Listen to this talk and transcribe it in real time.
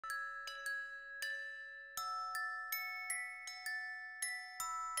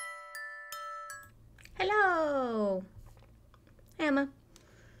Hello! Hey, Emma.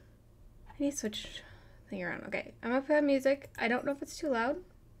 I need to switch thing around. Okay, I'm gonna put on music. I don't know if it's too loud.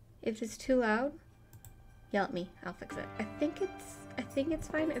 If it's too loud, yell at me. I'll fix it. I think it's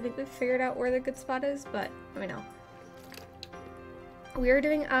fine. I think we've figured out where the good spot is, but let me know. We are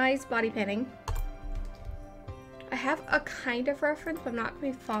doing eyes body painting. I have a kind of reference, but I'm not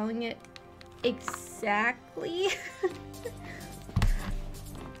going to be following it exactly.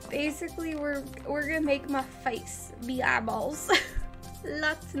 Basically, we're gonna make my face be eyeballs.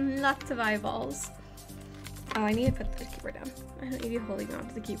 Lots and lots of eyeballs. Oh, I need to put the keyboard down. I don't need you holding on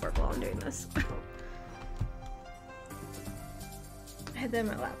to the keyboard while I'm doing this. I had that in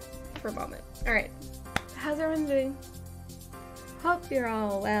my lap for a moment. Alright, how's everyone doing? Hope you're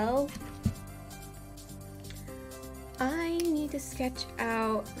all well. I need to sketch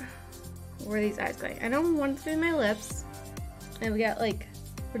out where are these eyes going. I know one's doing my lips, and we got like,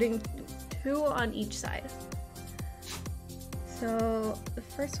 we're doing 2 on each side. So the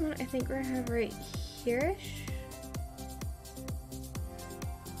first one I think we're gonna have right here-ish.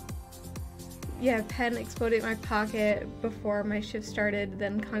 Yeah, pen exploded in my pocket before my shift started,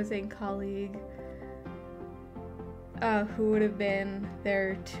 then conversating colleague who would have been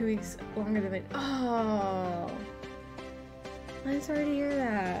there 2 weeks longer than me. Oh, I'm sorry to hear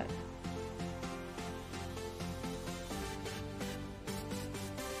that.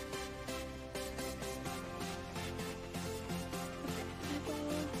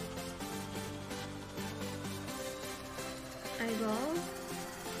 Eyeball.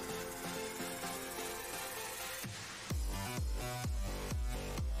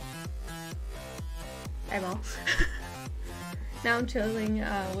 Eyeball. Now I'm chilling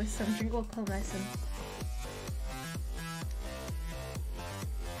with some drinkable cold medicine.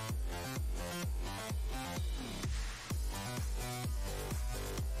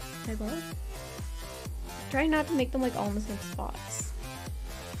 Eyeball. Try not to make them like all in the same spots.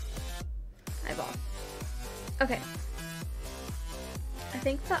 Eyeball. Okay. I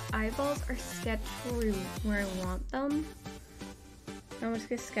think the eyeballs are sketched where I want them. I'm just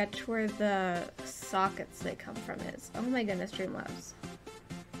gonna sketch where the sockets they come from is. Oh my goodness, Dreamlabs.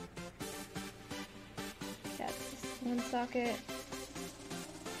 Yeah, it's one socket.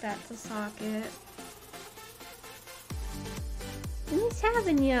 That's a socket. Nice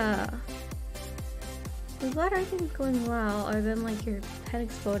having ya! I'm glad everything's going well, other than like your pen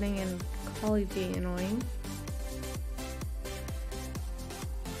exploding and colleague being annoying.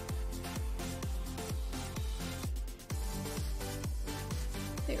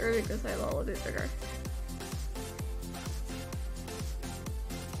 I think we're gonna make this eyeball a little bit bigger.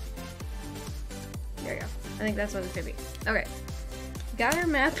 There you go. I think that's what it's gonna be. Okay. Got our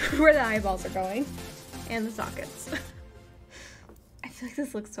map where the eyeballs are going. And the sockets. I feel like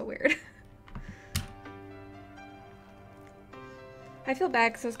this looks so weird. I feel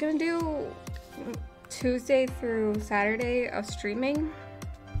bad because I was gonna do Tuesday through Saturday of streaming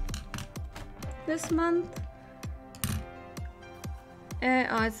this month. And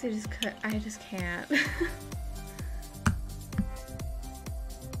honestly, I just can't.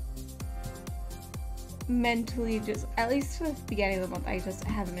 Mentally, just, at least for the beginning of the month, I just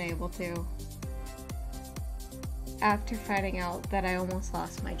haven't been able to. After finding out that I almost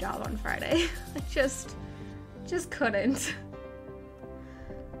lost my job on Friday. I just couldn't.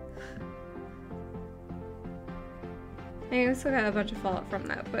 I still got a bunch of fallout from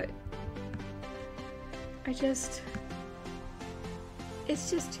that, but it's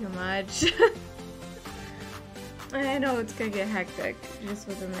just too much. I know it's gonna get hectic just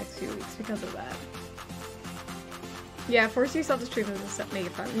within the next few weeks because of that. Yeah, force yourself to stream doesn't make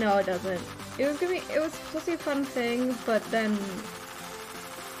it fun. No, it doesn't. It was supposed to be a fun thing, but then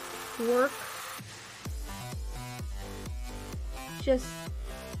work just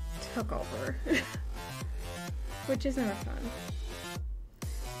took over. Which is never fun.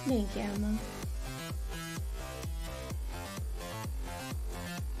 Thank you, Emma.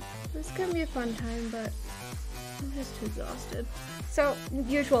 This is gonna be a fun time, but I'm just too exhausted. So,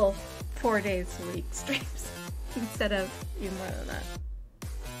 usual 4 days a week streams instead of even more than that.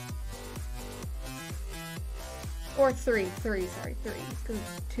 Or three, because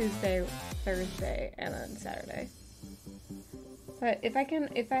Tuesday, Thursday, and then Saturday. But if I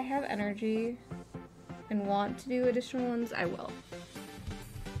have energy and want to do additional ones, I will.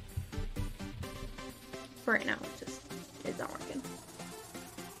 For right now, it's not working.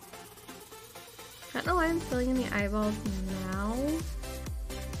 I don't know why I'm filling in the eyeballs now.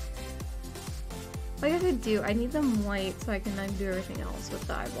 What I have to do, I need them white so I can then do everything else with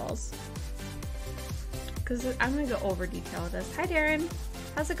the eyeballs. Because I'm gonna go over detail with this. Hi Darren,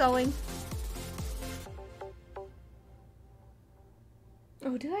 how's it going?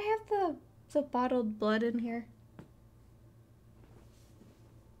 do I have the bottled blood in here?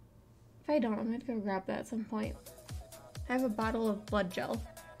 If I don't, I'm gonna go grab that at some point. I have a bottle of blood gel,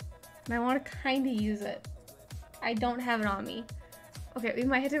 and I want to kind of use it. I don't have it on me. Okay, we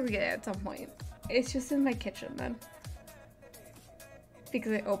might have to get it at some point. It's just in my kitchen then.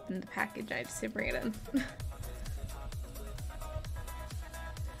 Because I opened the package, I just didn't bring it in.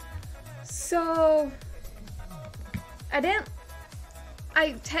 So, I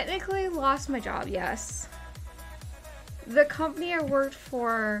technically lost my job, yes. The company I worked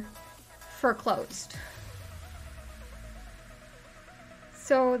for foreclosed.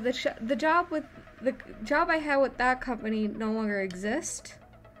 So the job I had with that company no longer exists.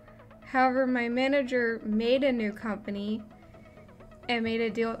 However, my manager made a new company and made a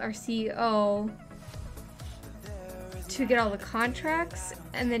deal with our CEO to get all the contracts,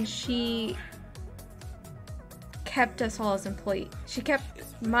 and then she kept us all as employees. She kept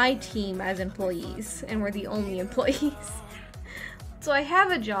my team as employees, and we're the only employees. So I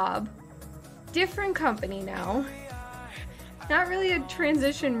have a job, different company now. Not really a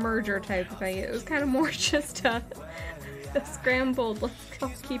transition merger type of thing. It was kind of more just a scrambled,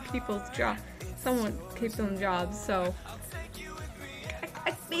 let's keep people's jobs. Someone keep them jobs. So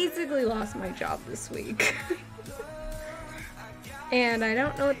I basically lost my job this week. And I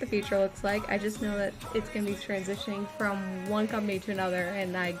don't know what the future looks like. I just know that it's going to be transitioning from one company to another,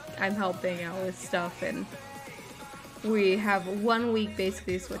 and I'm helping out with stuff, and we have 1 week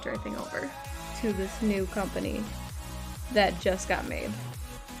basically to switch everything over to this new company that just got made.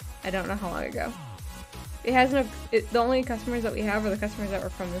 I don't know how long ago. The only customers that we have are the customers that were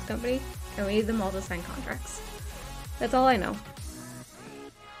from this company, and we need them all to sign contracts. That's all I know.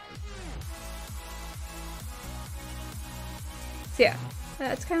 So yeah,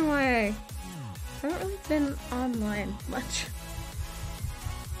 that's kind of why I haven't really been online much.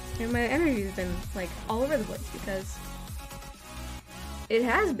 And my energy's been like all over the place because it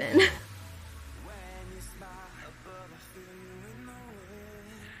has been.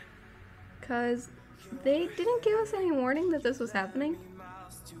 Because they didn't give us any warning that this was happening.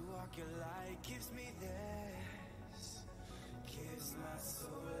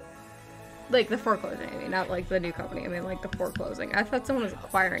 Like the foreclosing, I mean, not like the new company, I mean like the foreclosing. I thought someone was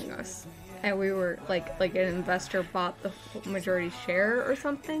acquiring us, and we were like an investor bought the majority share or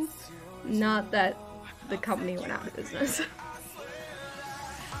something. Not that the company went out of business.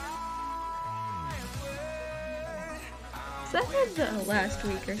 So that had the last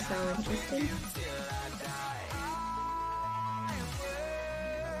week or so interesting.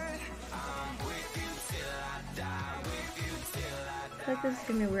 I feel like this is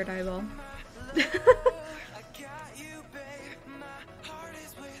gonna be a weird eyeball.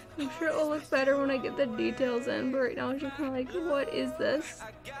 I'm sure it will look better when I get the details in, but right now I'm just kind of like, what is this?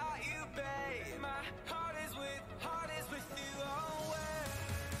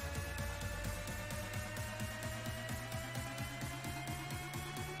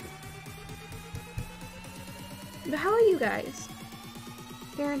 But how are you guys?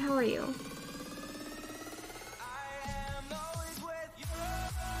 Darren, how are you?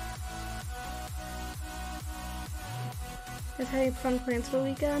 Guys having fun plans for the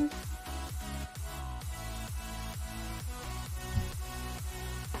weekend?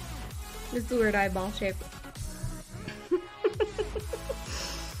 This is a weird eyeball shape.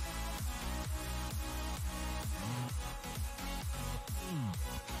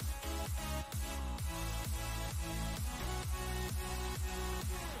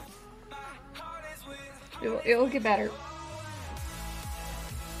 It'll get better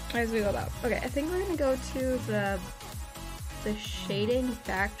as we go about. Okay, I think we're gonna go to the shading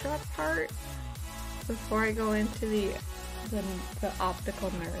backdrop part before I go into the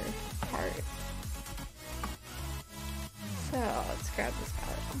optical nerve part. So let's grab this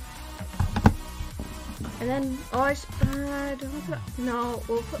palette. And then we'll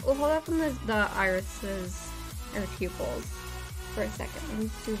hold up on the irises and the pupils for a second.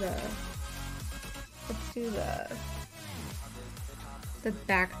 Let's do the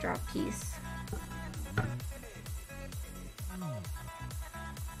backdrop piece.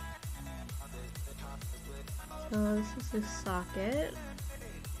 So this is the socket.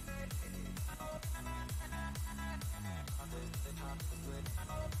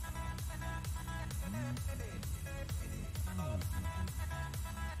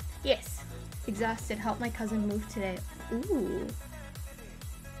 Yes. Exhausted. Help my cousin move today. Ooh.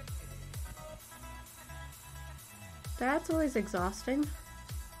 That's always exhausting.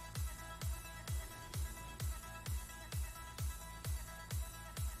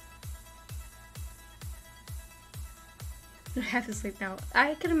 I have to sleep now.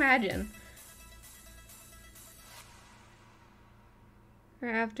 I can imagine.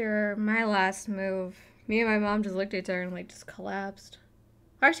 After my last move, me and my mom just looked at each other and like just collapsed.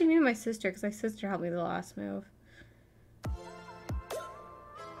 I actually knew my sister because my sister helped me the last move.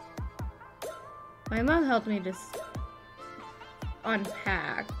 My mom helped me just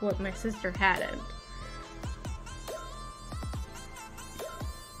unpack what my sister hadn't.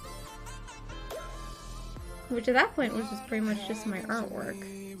 Which at that point was just pretty much just my artwork.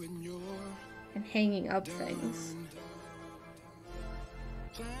 And hanging up things.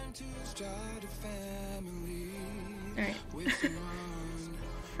 Alright.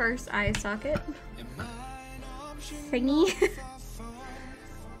 First eye socket. Thingy.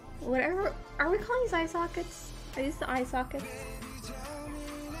 Whatever. Are we calling these eye sockets? Are these the eye sockets?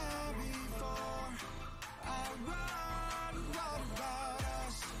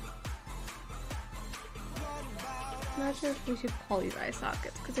 I'm not sure if we should call these eye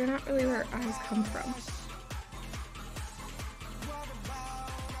sockets because they're not really where eyes come from.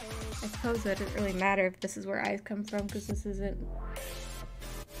 I suppose that it doesn't really matter if this is where eyes come from because this isn't.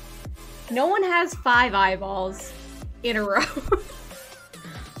 No one has 5 eyeballs in a row.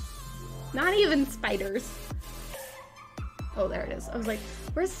 Not even spiders. Oh, there it is. I was like,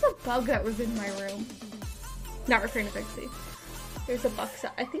 where's the bug that was in my room? Not referring to Pixie. There's a box.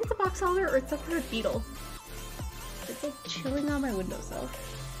 I think it's a box elder or it's some kind of beetle. It's like chilling on my windowsill.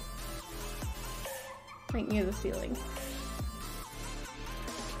 Like near the ceiling.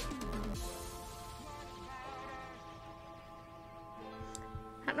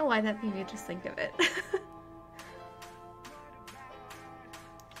 I don't know why that made me just think of it.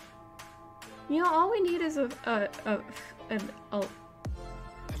 You know, all we need is an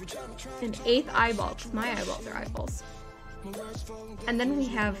 8th eyeball, because my eyeballs are eyeballs. And then we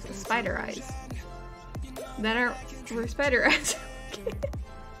have the spider eyes. That are where spider eyes.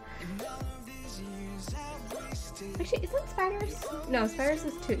 Actually, isn't spiders? No, spiders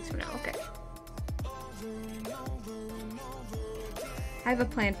is toots for now. Okay. I have a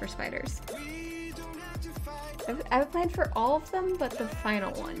plan for spiders. I have a plan for all of them, but the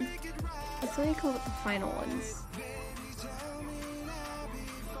final one. Let's only call it the final ones.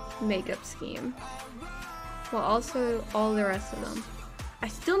 Makeup scheme. Well, also all the rest of them. I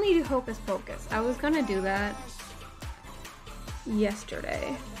still need to Hocus Pocus. I was gonna do that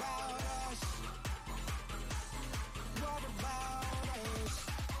yesterday.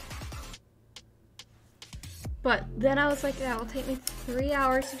 But then I was like, that will take me 3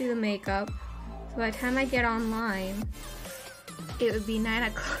 hours to do the makeup. So by the time I get online, it would be 9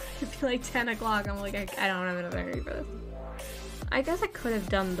 o'clock. It'd be like 10 o'clock. I'm like, I don't have enough energy for this. I guess I could have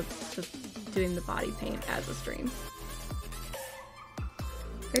done doing the body paint as a stream.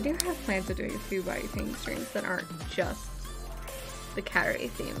 I do have plans of doing a few body paint streams that aren't just the Cateray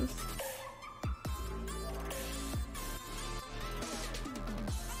themes.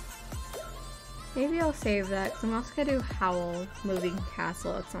 Maybe I'll save that, because I'm also going to do Howl Moving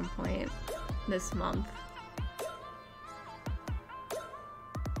Castle at some point this month.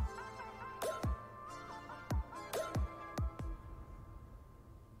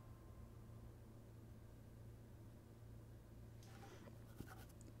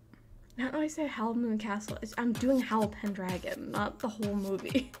 Not when I say Howl Moving Castle, I'm doing Howl Pendragon, not the whole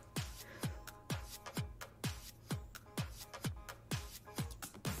movie.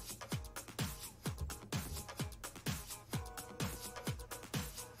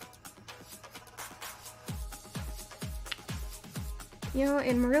 You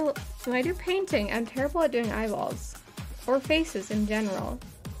know, when I do painting, I'm terrible at doing eyeballs. Or faces in general.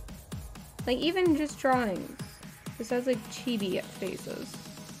 Like, even just drawing. Besides, like, chibi faces.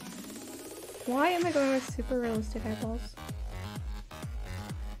 Why am I going with super realistic eyeballs?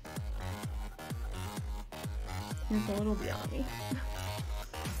 It's a little beyond me.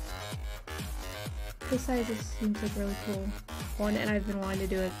 This size just seems like a really cool one, and I've been wanting to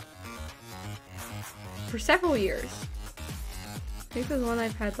do it for several years. I think it was one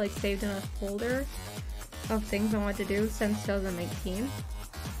I've had like saved in a folder of things I want to do since 2019.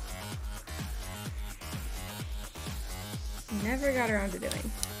 Never got around to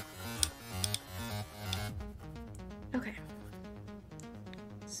doing. Okay.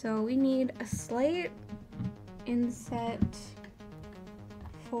 So we need a slate inset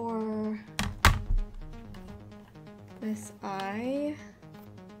for this eye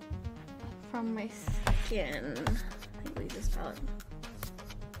from my skin. I think we just palette.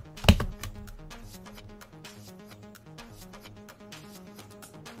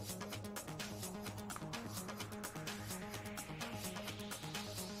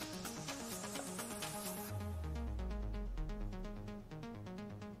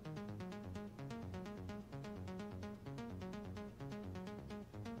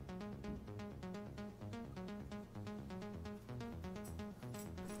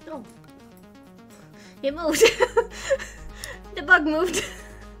 Oh. It moved. The bug moved.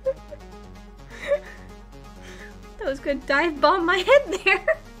 That was good. Dive bomb my head there.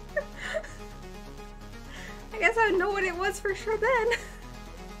 I guess I would know what it was for sure then.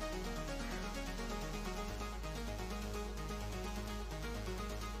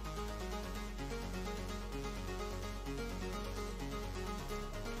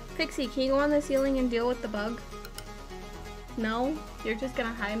 Pixie, can you go on the ceiling and deal with the bug? No? You're just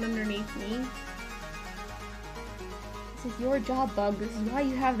gonna hide underneath me? This is your job, Bug. This is why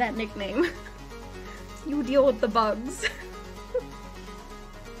you have that nickname. You deal with the bugs.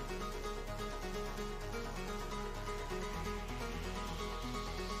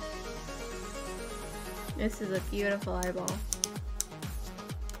 This is a beautiful eyeball.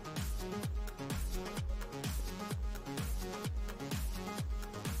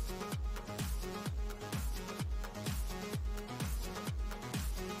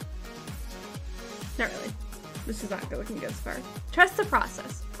 Not really. This is not good looking good so far. Trust the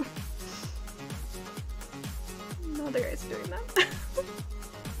process. No other guy's doing that.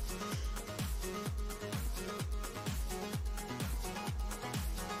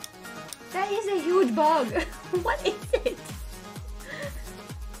 That is a huge bug. What is it?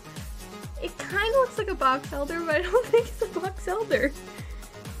 It kind of looks like a box elder, but I don't think it's a box elder.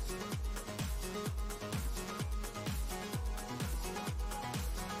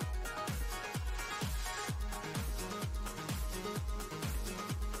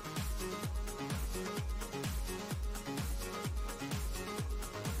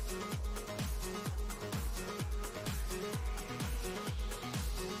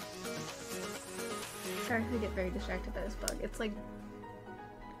 Sorry if I get very distracted by this bug. It's like,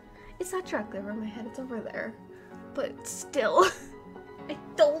 it's not directly over my head, it's over there. But still, I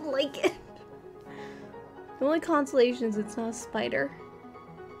don't like it. The only consolation is it's not a spider.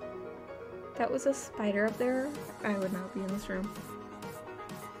 If that was a spider up there, I would not be in this room.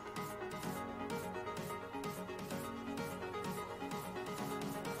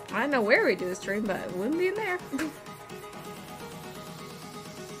 I don't know where we do this stream, but it wouldn't be in there.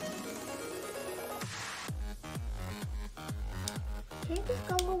 Can you just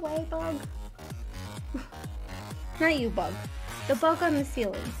go away, bug? Not you, bug. The bug on the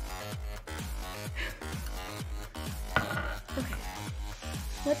ceiling. Okay.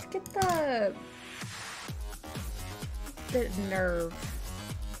 Let's get the nerve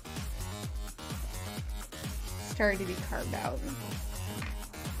started to be carved out.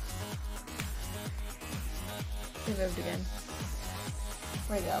 It moved again.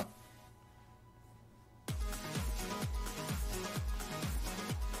 Where'd it go?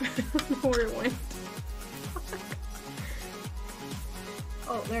 I don't know where it went.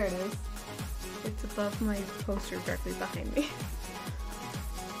 Oh, there it is. It's above my poster directly behind me.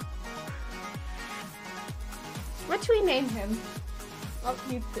 What should we name him? Oh,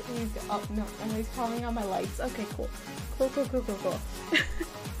 oh no, and he's calling on my lights. Okay, cool. Cool. What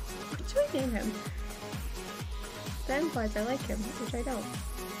should we name him? That implies I like him, which I don't.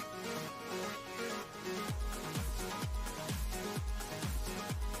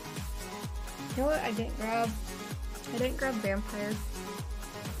 You know what I didn't grab? I didn't grab vampire.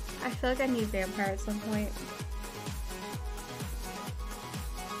 I feel like I need vampire at some point.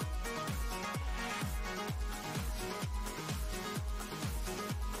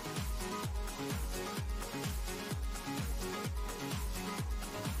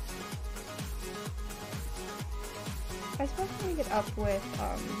 I suppose I can get up with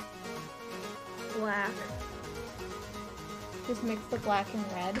black. Just mix the black and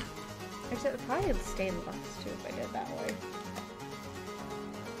red. Actually, it would probably stay in the box too if I did it that way.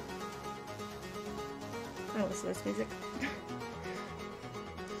 I don't listen to this music.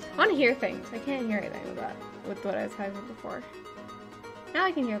 I want to hear things. I can't hear anything with that, with what I was talking about before. Now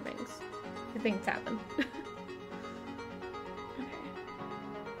I can hear things. If things happen. Okay.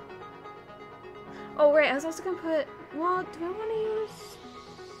 Oh, right. I was also going to put... Well, do I want to use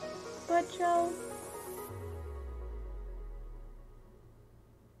blood gel?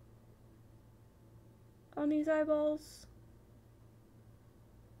 On these eyeballs?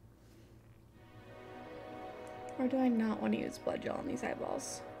 Or do I not want to use blood gel on these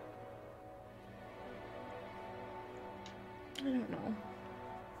eyeballs? I don't know.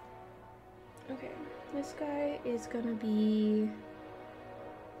 Okay, this guy is gonna be...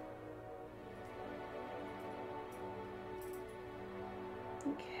 I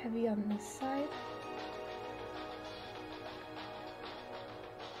think heavy on this side.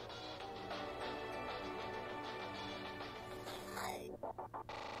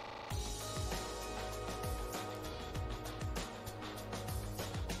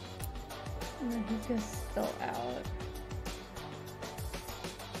 And then he's gonna spill out.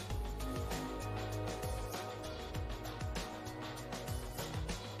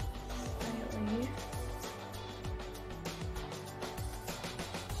 Slightly.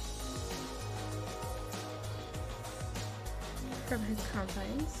 From his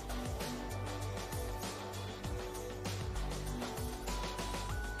confines.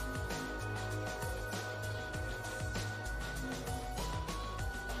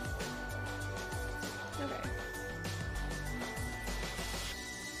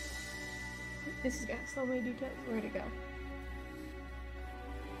 This has got so many details. Where'd it go?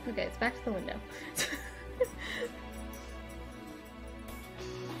 Okay, it's back to the window.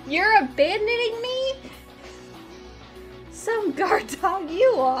 You're abandoning me? Some guard dog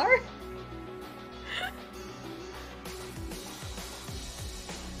you are.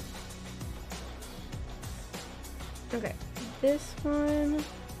 Okay, this one.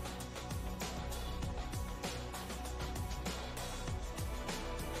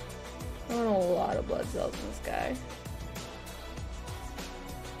 I want a lot of blood cells in this guy.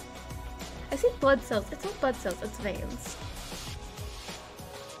 I see blood cells. It's not blood cells, it's veins.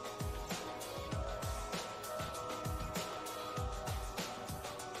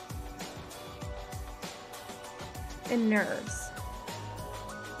 And nerves.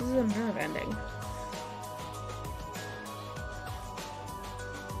 This is a nerve ending.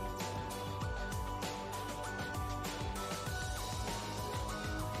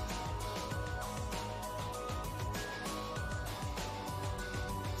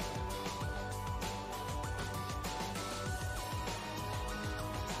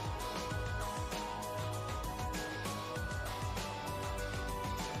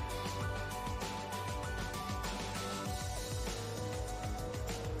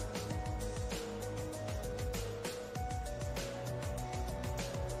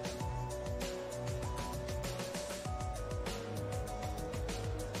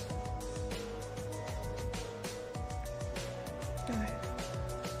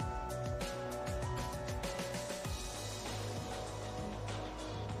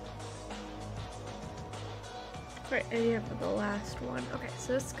 Right, I have the last one. Okay,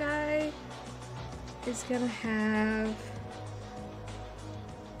 so this guy is gonna have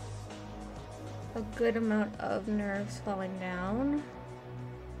a good amount of nerves falling down.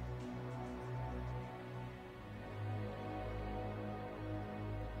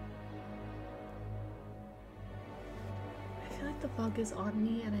 I feel like the fog is on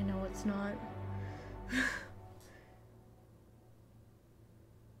me and I know it's not.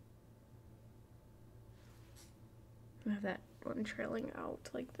 I have that one trailing out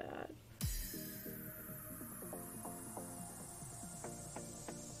like that. I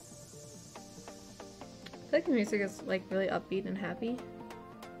feel like the music is like really upbeat and happy.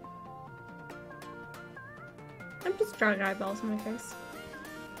 I'm just drawing eyeballs on my face.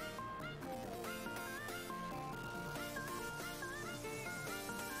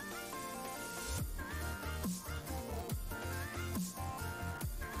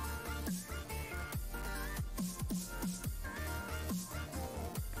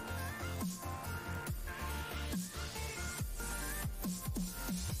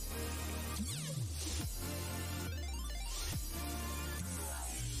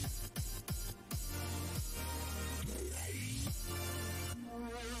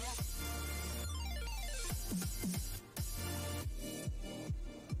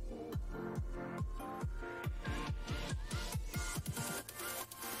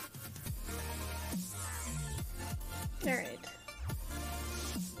 Alright.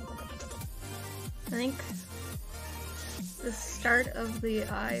 I think the start of the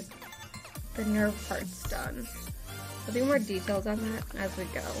eye, the nerve part's done. I'll do more details on that as we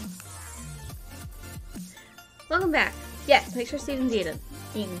go. Welcome back. Yes, make sure Steven's eaten.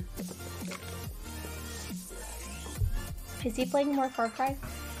 Is he playing more Far Cry?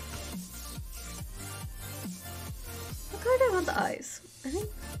 What color do I want the eyes? I think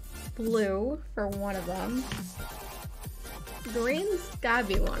blue for one of them. Green's gotta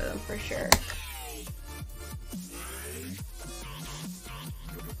be one of them for sure.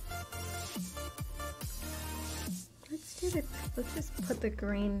 Let's just put the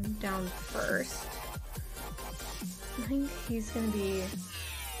green down first. I think he's gonna be...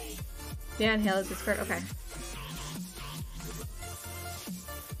 Yeah, inhale is his skirt. Okay.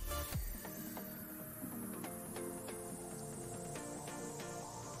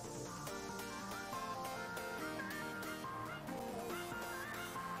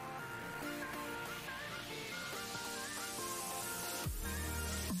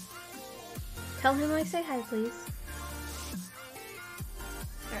 Tell him I say hi, please.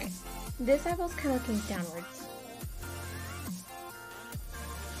 Alright. This eyeball's kind of looking downwards.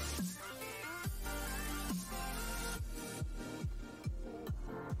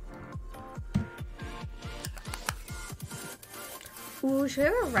 Ooh, should I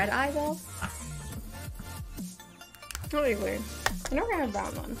have a red eyeball? That would be weird. I never had a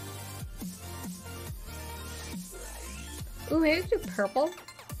brown one. Ooh, maybe we could do purple?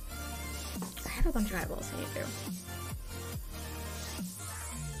 I have a bunch of eyeballs I need to do.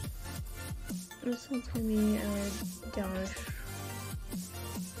 This one's gonna be downish.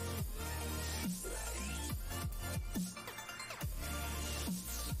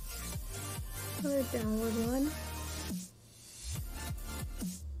 Another downward one.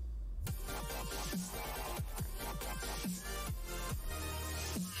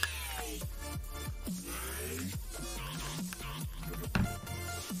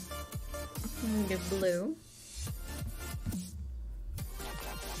 I'm gonna do blue.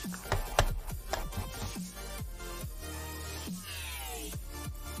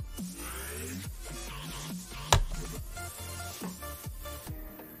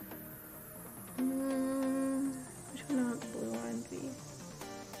 Which one do I want the blue one to be?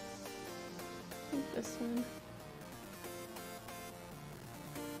 I think this one.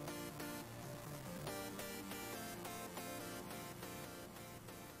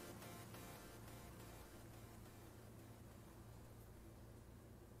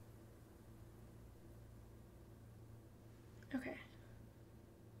 Okay.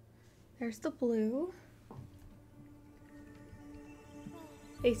 There's the blue.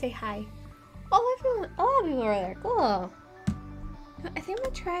 They say hi. Oh, everyone! A lot of people are there. Cool. I think I'm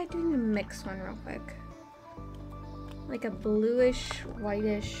gonna try doing a mixed one real quick. Like a bluish,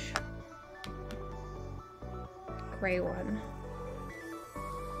 whitish, gray one.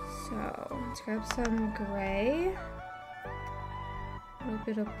 So let's grab some gray. A little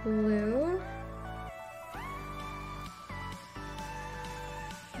bit of blue.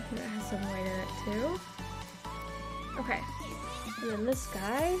 That has some white in it too. Okay. And then this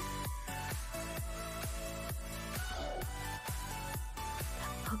guy.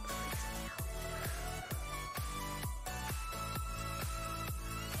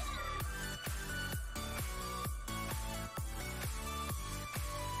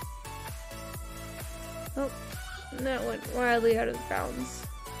 Oh, that went wildly out of bounds.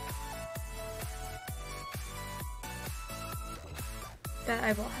 That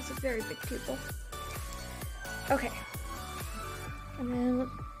eyeball has a very big pupil. Okay. And then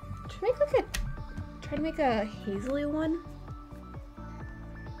try to make a hazily one.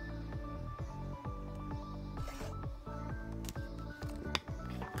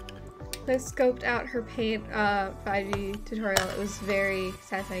 I scoped out her paint 5D tutorial. It was very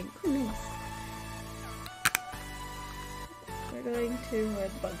satisfying. Oh, nice. We're going to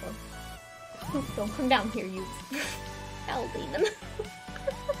red bug one. Oh, don't come down here, you foul demon.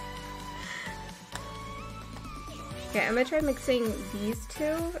 Okay, I'm gonna try mixing these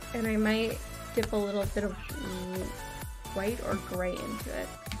two, and I might dip a little bit of white or gray into it.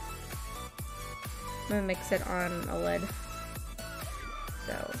 I'm gonna mix it on a lid.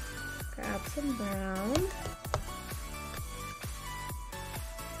 So, grab some brown.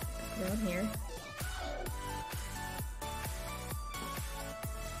 Put it on here.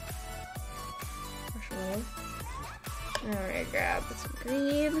 Brush a little. Now we're gonna grab some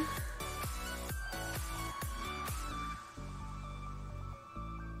green.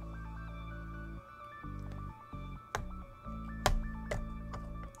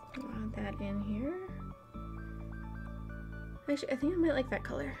 That in here. Actually, I think I might like that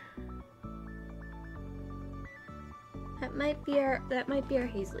color. That might be our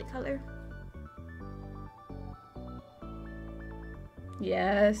hazily color.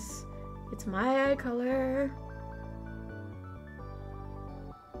 Yes, it's my eye color.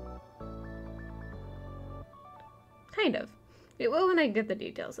 Kind of. It will when I get the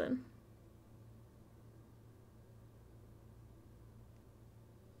details in.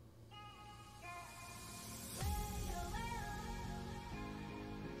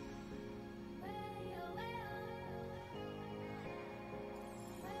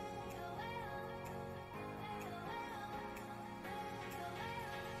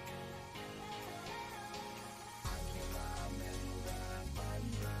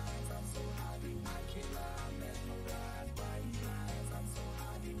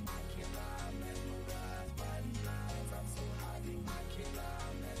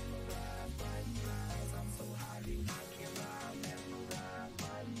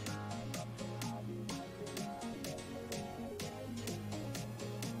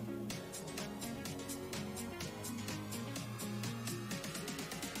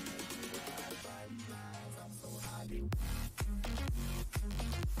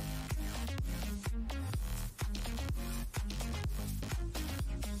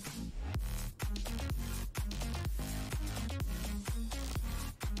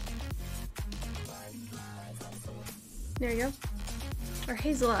 There you go. Or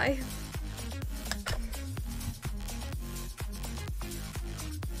hazel eye.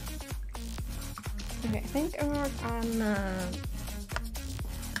 Okay, I think I'm gonna work on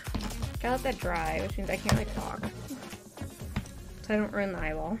gotta let that dry, which means I can't like talk. So I don't ruin the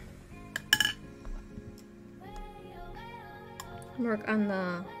eyeball. Work on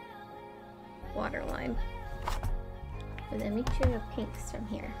the waterline. And then make sure the pinks from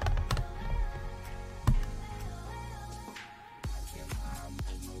here.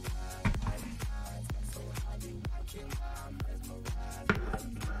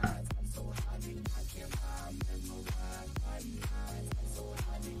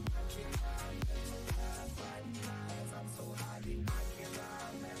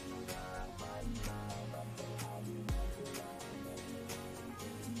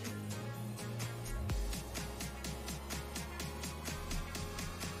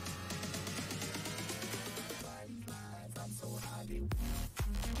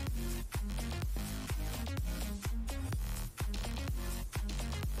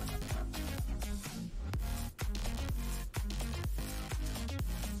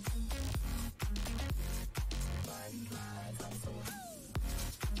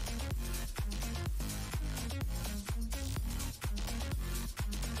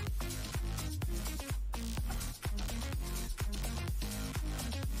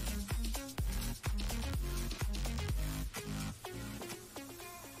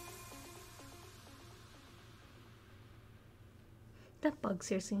 That bug's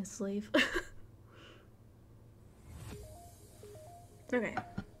seriously in his sleeve. Okay.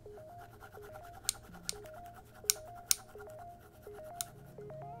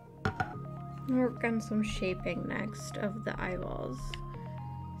 I'm gonna work on some shaping next of the eyeballs.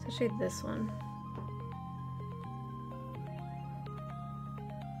 Especially this one.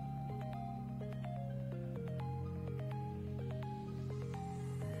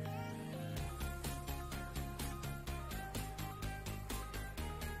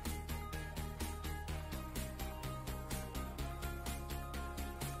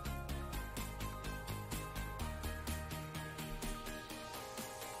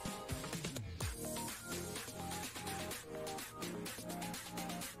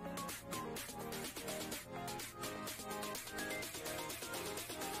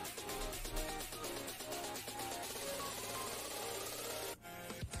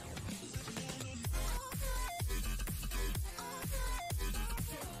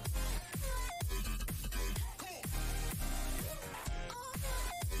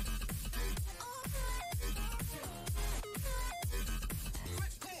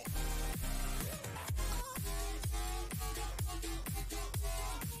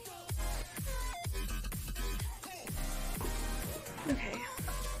 Okay.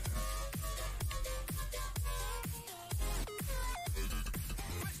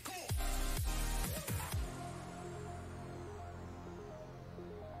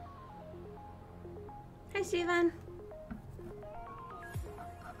 Hi, Steven.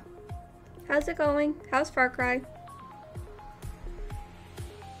 How's it going? How's Far Cry?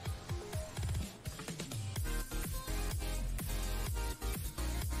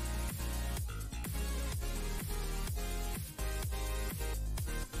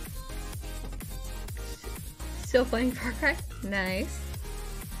 Still playing Far Cry? Nice.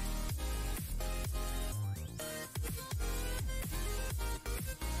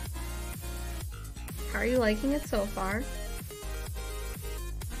 How are you liking it so far?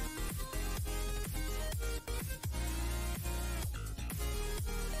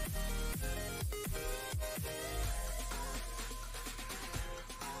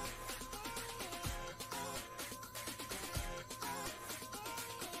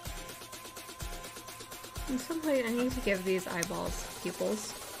 At some point, I need to give these eyeballs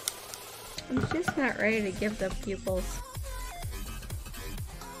pupils. I'm just not ready to give them pupils.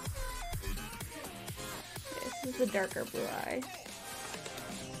 This is the darker blue eye.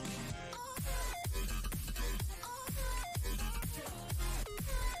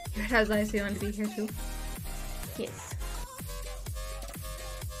 Your dad's eyes, you want to be here too? Yes.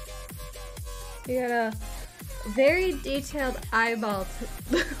 You got a very detailed eyeball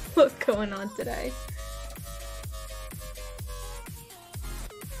look going on today.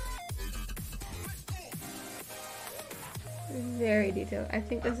 Very detailed. I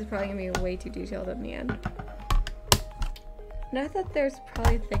think this is probably gonna be way too detailed in the end. Not that there's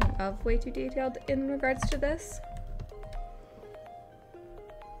probably a thing of way too detailed in regards to this.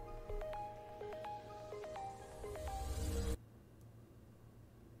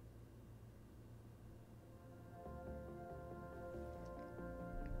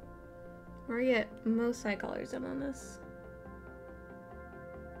 We're gonna get most eye colors in on this.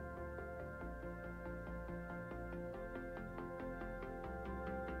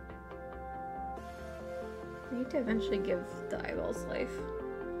 I need to eventually give the eyeballs life.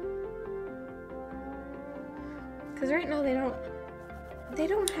 Because right now they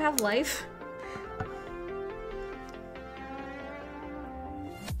don't have life.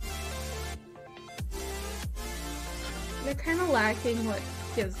 They're kind of lacking what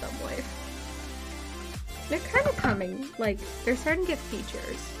gives them life. They're kind of coming, like, they're starting to get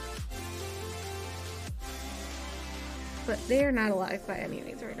features. But they are not alive by any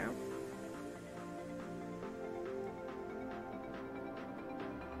means right now.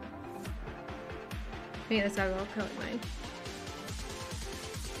 Maybe that's how I'll kill mine.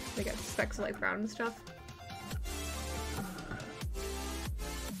 They got specks of like brown and stuff.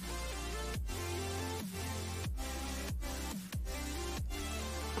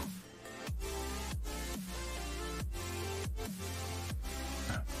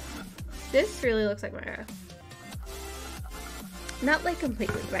 This really looks like my not like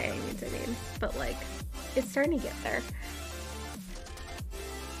completely by any means, I mean, but like it's starting to get there.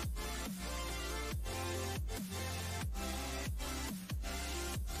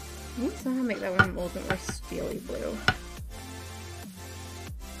 I need to somehow make that one a little bit more steely blue.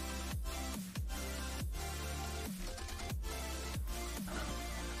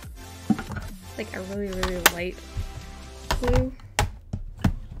 Like a really, really light blue.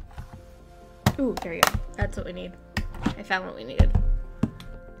 Ooh, there you go. That's what we need. I found what we needed.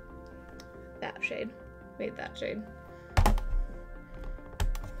 That shade. Wait, that shade.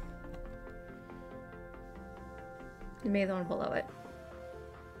 You made the one below it.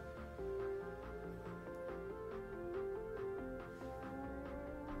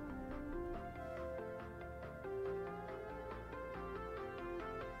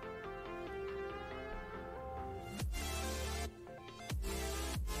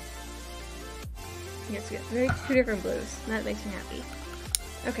 Yes, we got two different blues. That makes me happy.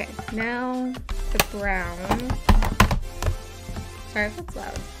 Okay, now the brown. Sorry if it's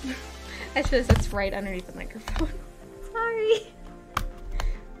loud. I should have that's right underneath the microphone. Sorry.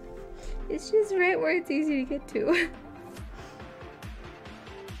 It's just right where it's easy to get to.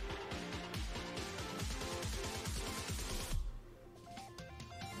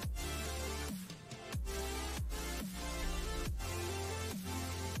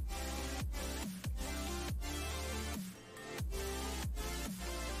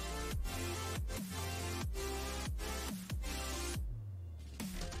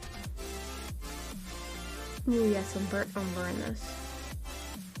 Ooh, yeah, some burnt umber in this.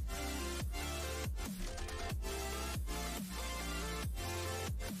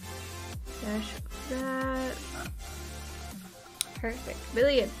 Dash that. Perfect.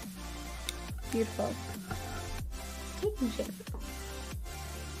 Brilliant. Beautiful. Taking shape.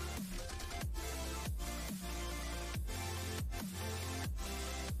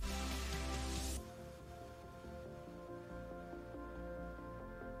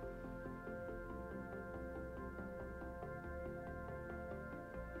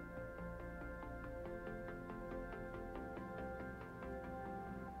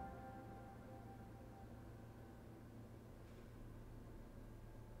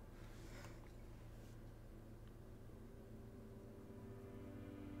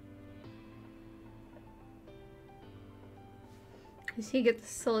 You see, get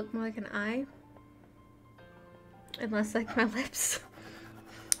this to look more like an eye, and less like my lips.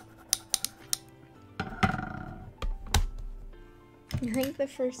 I think the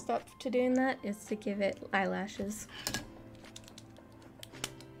first step to doing that is to give it eyelashes.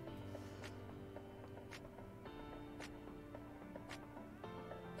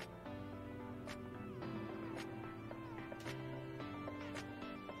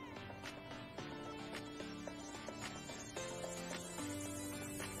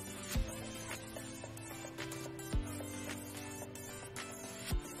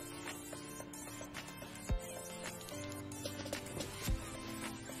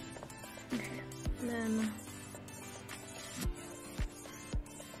 Then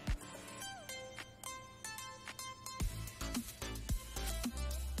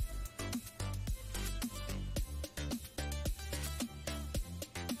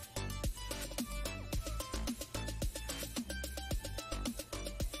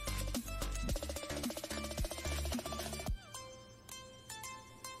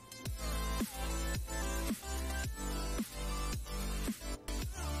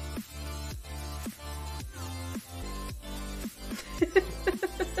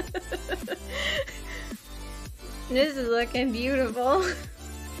this is looking beautiful.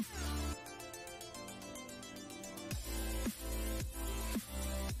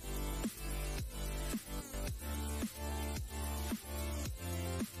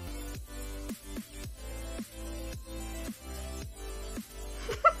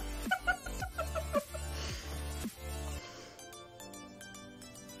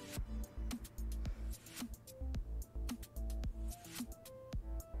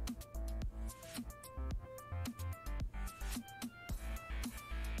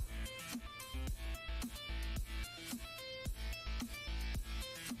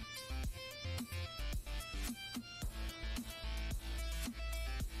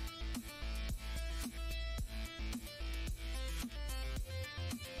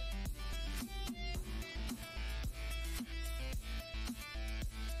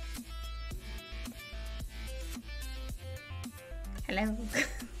 Hello.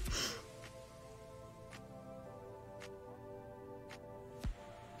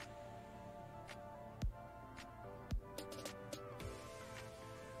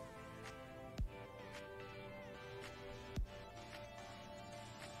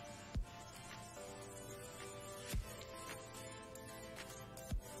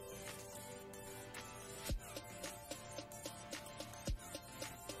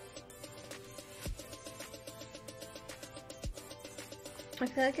 I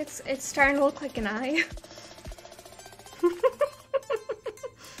feel like it's starting to look like an eye.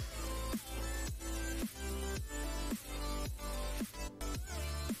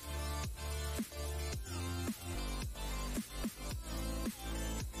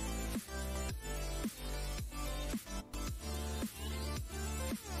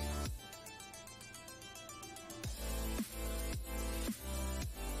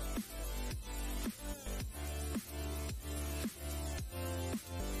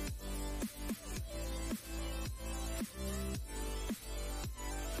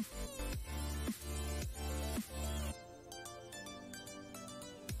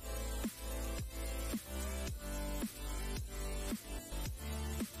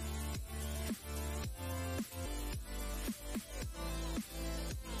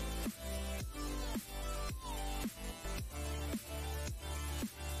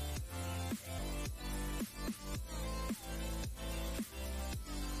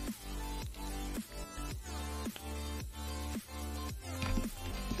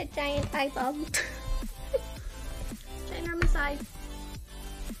 A giant eye bulb. Ginormous eye.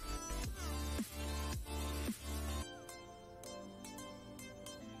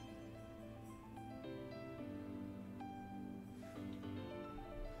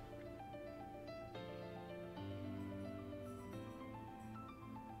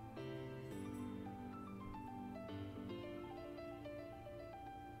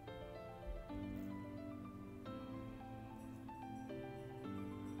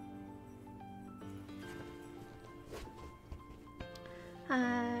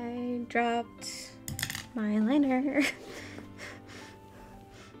 I dropped my liner.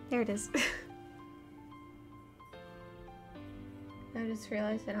 There it is. I just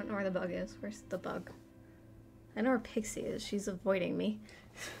realized I don't know where the bug is. Where's the bug? I know where Pixie is. She's avoiding me.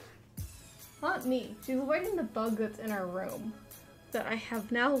 Not me. She's avoiding the bug that's in our room that I have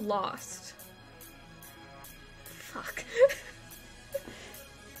now lost. Fuck.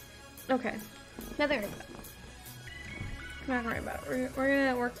 Okay. Nothing about it. I'm not worried about it.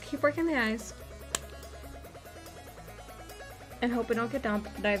 We're gonna keep working the eyes. And hope we don't get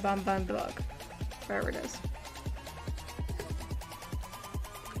dive bombed by the bug. Whatever it is.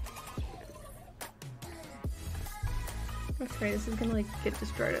 I'm afraid this is gonna like get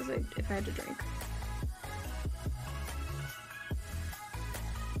destroyed if I had to drink.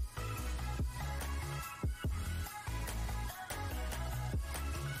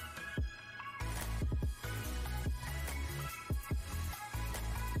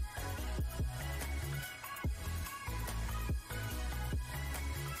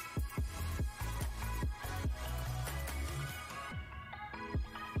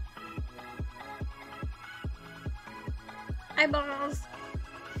 Eyeballs!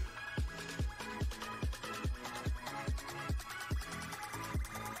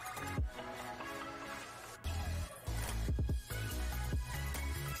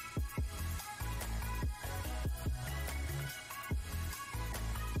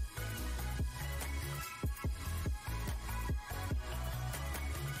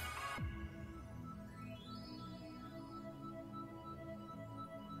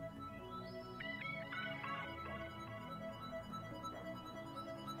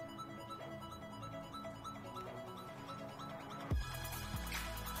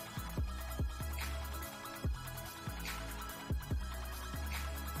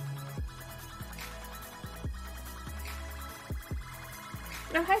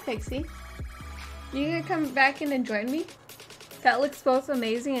 Oh, hi, Pixie. You gonna come back in and join me? That looks both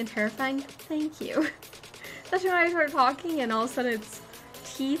amazing and terrifying. Thank you. Especially when I start talking and all of a sudden it's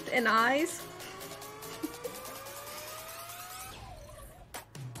teeth and eyes.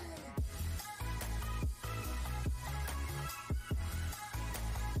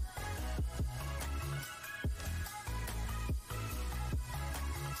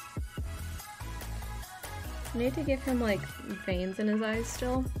 I need to give him like veins in his eyes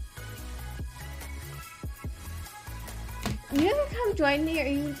still. You gonna come join me, or are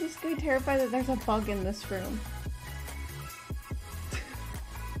you just gonna be terrified that there's a bug in this room?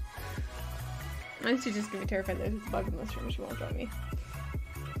 I think she's just gonna be terrified that there's a bug in this room. She won't join me.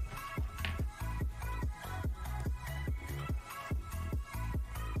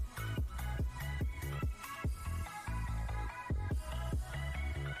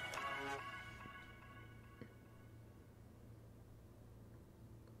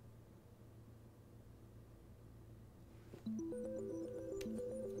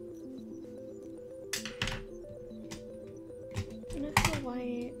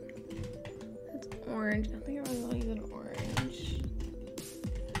 white. That's orange. I think I really want to use an orange.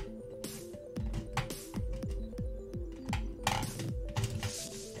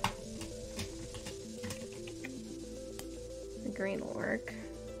 The green will work.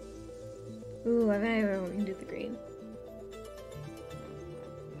 Ooh, I don't even know if we can do the green.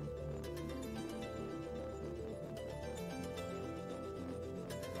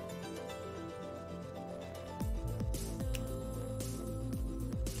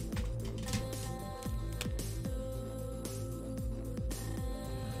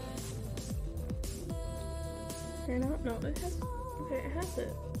 Or not? No, it has. Okay, it has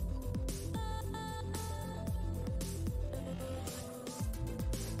it.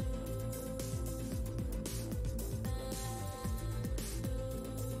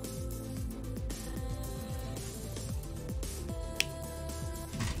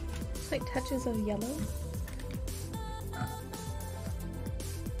 It's like touches of yellow.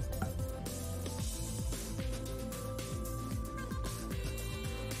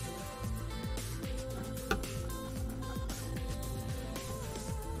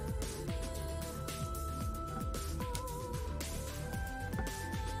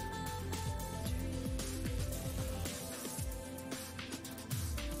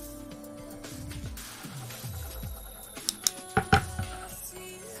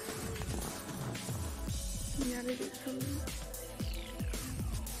 Gotta do some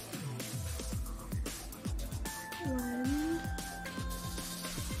blend.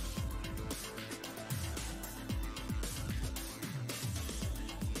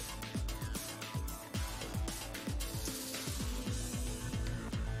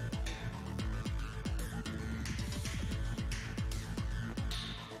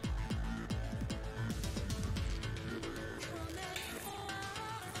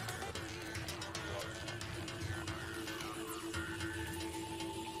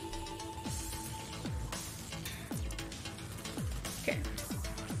 Okay.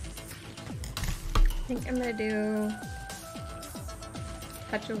 I think I'm gonna do a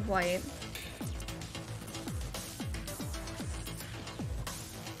touch of white.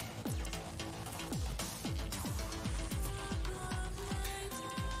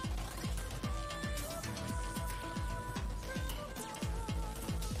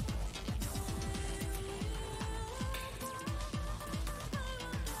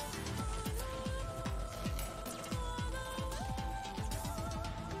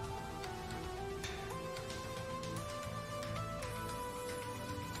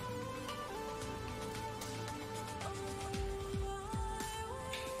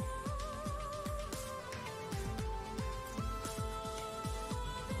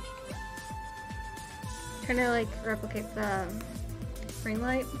 Trying to like replicate the ring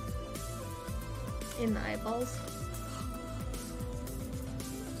light in the eyeballs.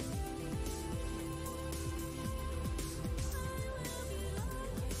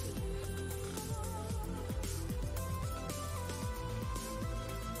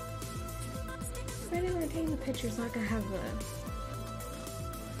 I didn't retain the picture's not gonna have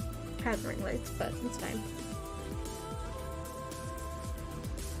the ring lights, but it's fine.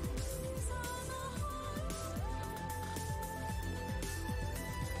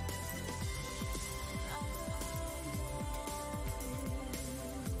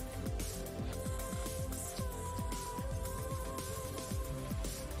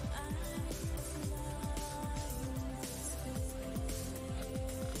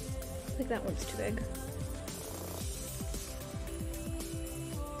 I think that one's too big.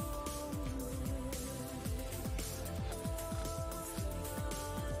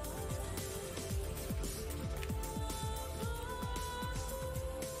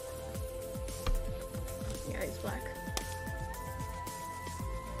 Yeah, he's black.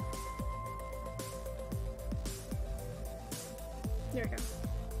 There we go.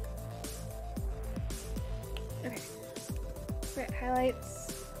 Okay. Right, highlights.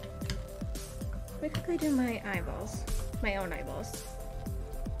 Let me quickly do my eyeballs. My own eyeballs.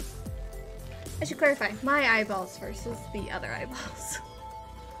 I should clarify, my eyeballs versus the other eyeballs.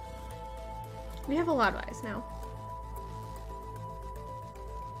 We have a lot of eyes now.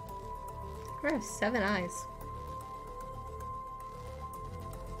 We have 7 eyes.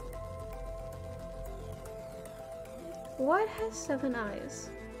 What has 7 eyes?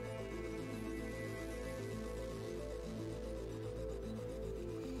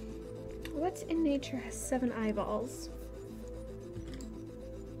 What in nature has 7 eyeballs?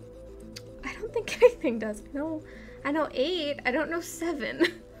 I don't think anything does. I know 8. I don't know 7.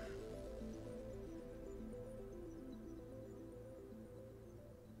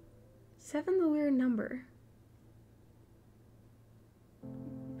 7's a weird number.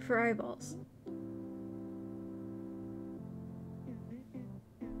 for eyeballs.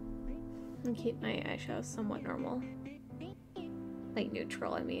 And keep my eyeshadow somewhat normal. Like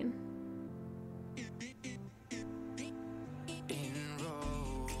neutral, I mean.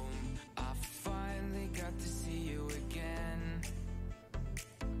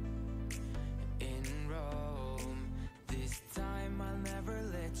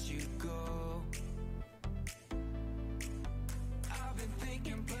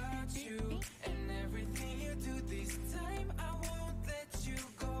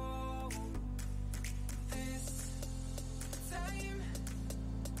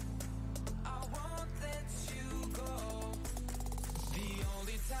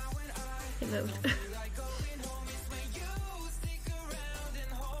 Moved.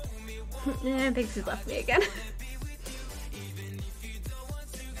 I think she's left me again.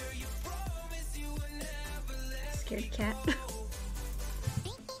 Scared cat.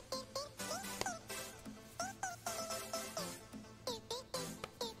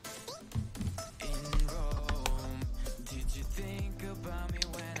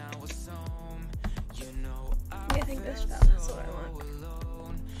 I think this fell. That's what I want.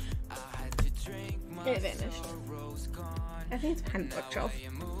 It vanished. I think it's behind the bookshelf.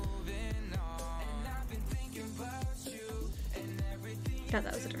 Thought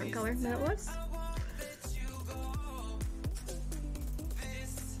that was a different color than it was.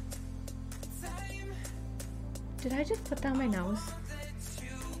 Did I just put down my nose?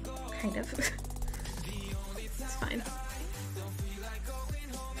 Kind of. It's fine.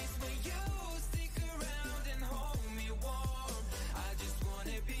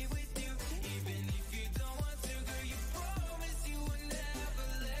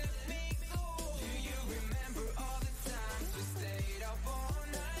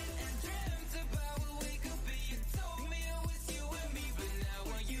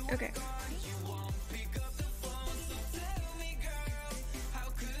 Okay.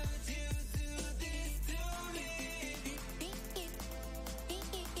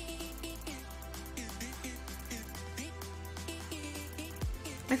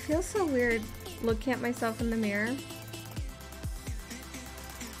 I feel so weird looking at myself in the mirror.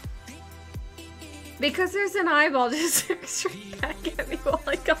 Because there's an eyeball just staring straight back at me while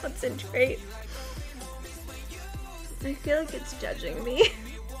I concentrate. I feel like it's judging me.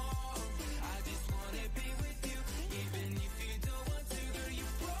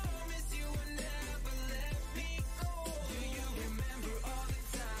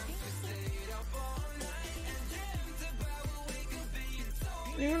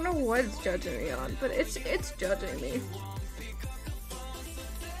 I don't know what it's judging me on, but it's judging me.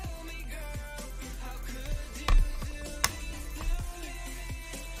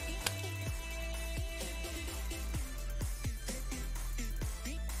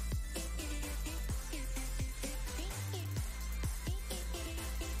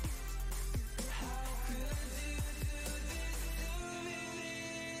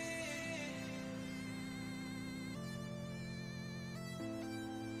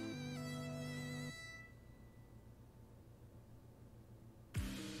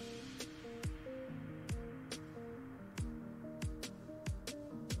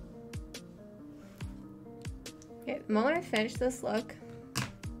 Okay, the moment I finish this look,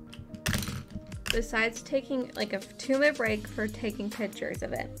 besides taking like a 2-minute break for taking pictures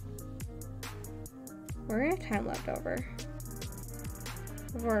of it, we're gonna have time left over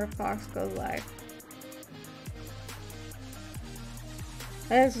before FAQS goes live.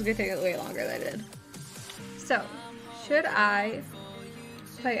 This is gonna take way longer than I did. So, should I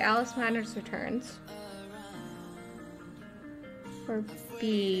play Alice Matters Returns or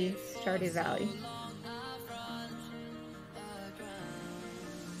B Stardew Valley?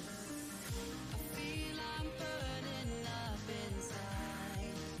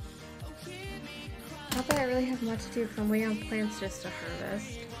 Not that I really have much to do from waiting on plants just to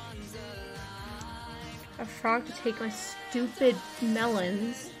harvest. A frog to take my stupid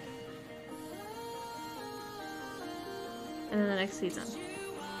melons. And then the next season.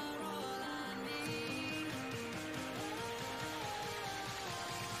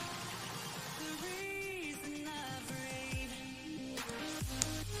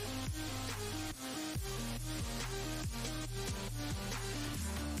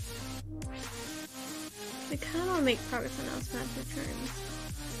 I kind of want to make progress on Alice Matters Returns.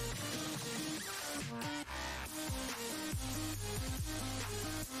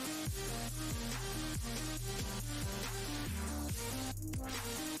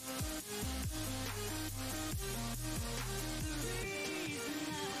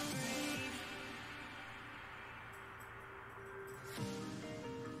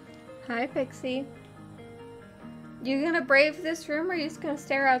 Hi, Pixie. You gonna brave this room, or are you just gonna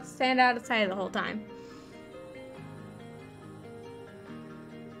stand outside the whole time?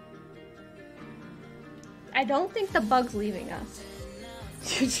 I don't think the bug's leaving us.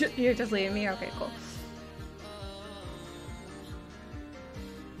 You're just leaving me? Okay, cool.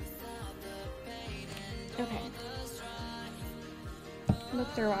 Okay. I'm gonna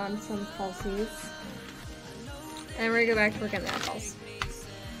throw on some falsies. And we're gonna go back to work on the eyeballs.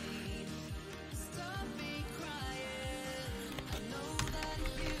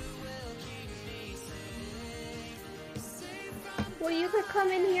 Well, you could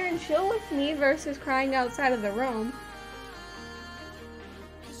come in here and chill with me versus crying outside of the room.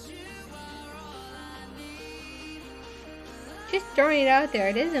 Just throwing it out there.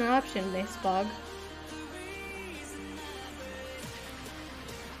 It is an option, this bug.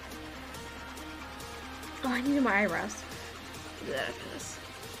 Oh, I need my eyebrows. I'll do that after this.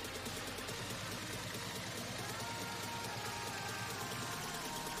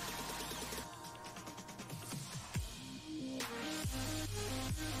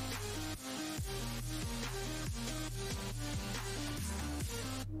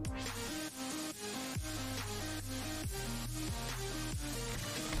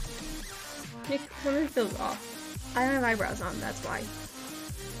 Something feels off. I don't have eyebrows on, that's why.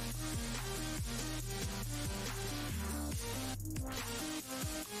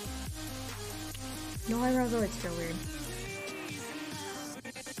 No eyebrows always feel weird.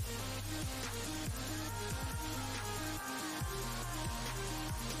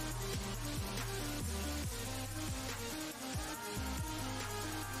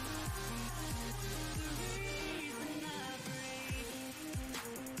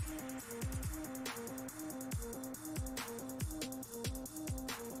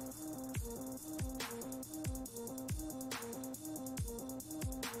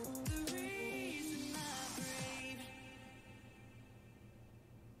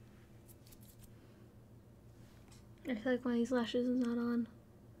 I feel like one of these lashes is not on.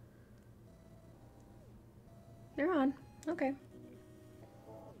 They're on. Okay.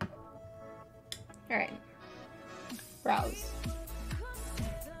 Alright. Brows.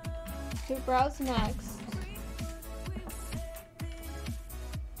 Do brows next.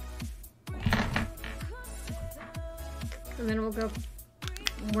 And then we'll go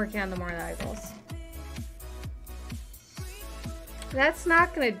working on the more of the eyeballs. That's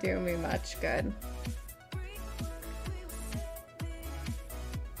not gonna do me much good.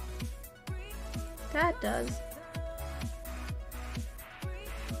 That does.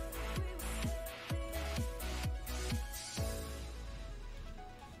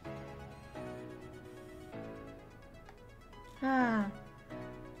 Ah.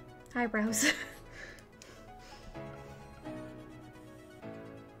 Eyebrows.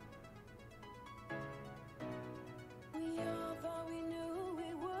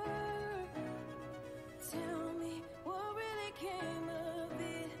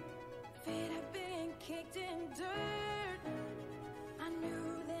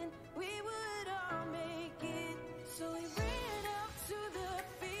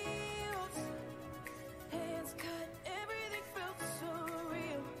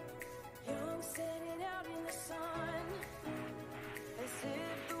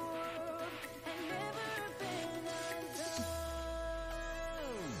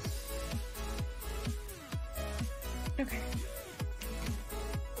 Okay.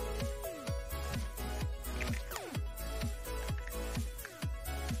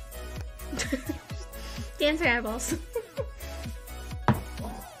 Dancing eyeballs.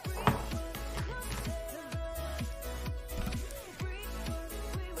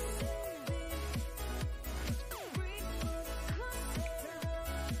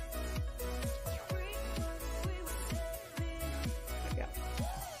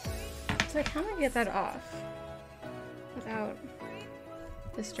 So I kind of get that off without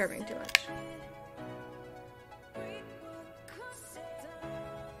disturbing too much.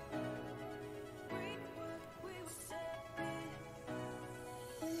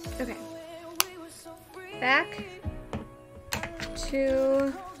 Okay, back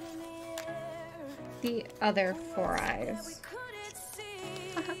to the other four eyes.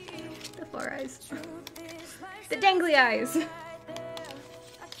 The four eyes. The dangly eyes.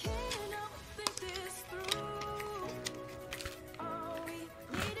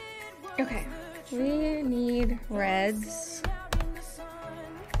 Okay, we need reds,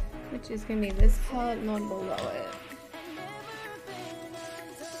 which is going to be this palette and one below it.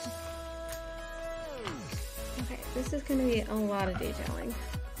 Okay, this is going to be a lot of detailing.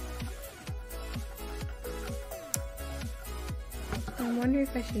 I'm wondering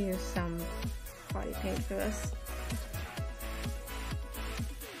if I should use some body paint for this.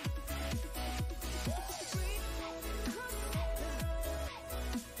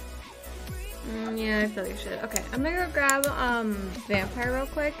 Yeah, I feel like I should. Okay, I'm gonna go grab Vampire real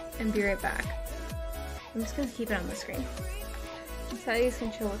quick and be right back. I'm just gonna keep it on the screen so you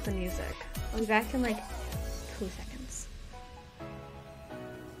can chill with the music. I'll be back in like 2 seconds.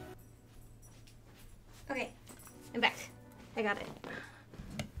 Okay, I'm back. I got it.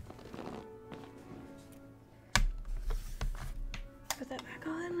 Put that back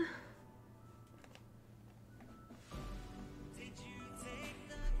on.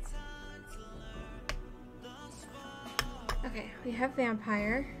 Okay, we have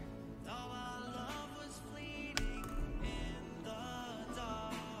Vampire.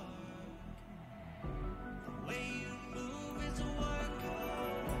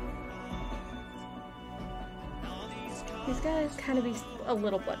 He's gotta kind of be a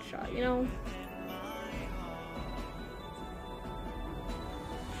little bloodshot, you know?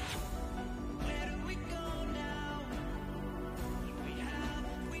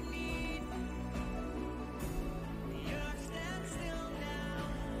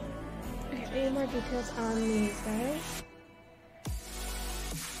 Okay, any more details on these guys?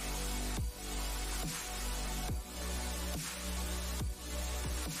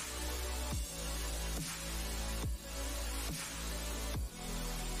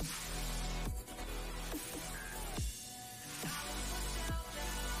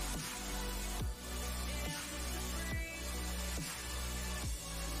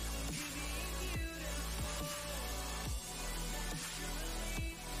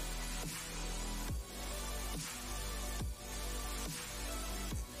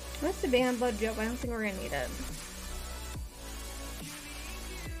 What's the band blood joke? I don't think we're gonna need it.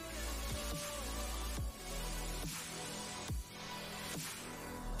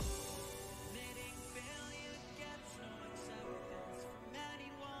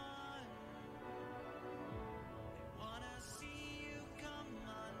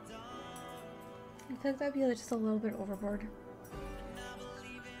 I think that'd be just a little bit overboard.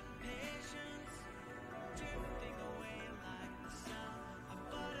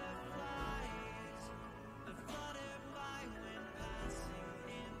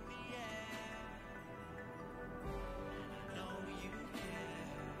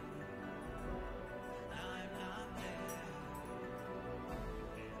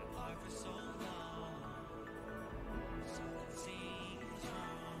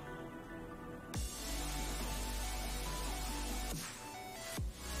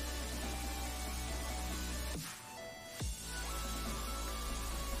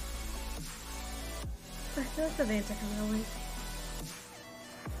 I feel like the veins are coming away.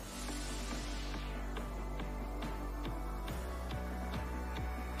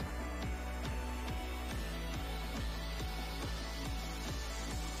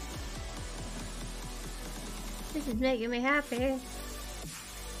 This is making me happy.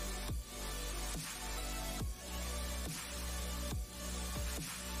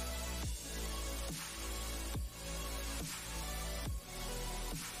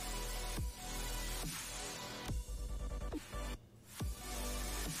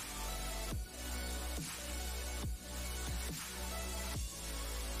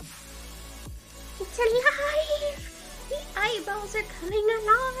 It's alive! The eyeballs are coming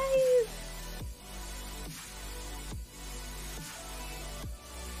alive!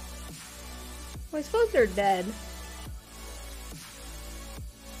 Well, I suppose they're dead.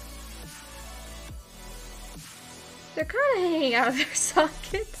 They're kind of hanging out of their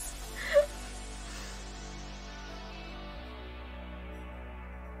sockets.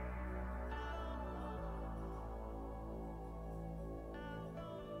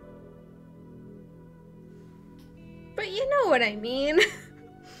 But you know what I mean.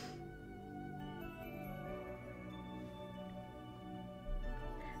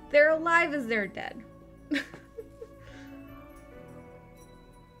 They're alive as they're dead.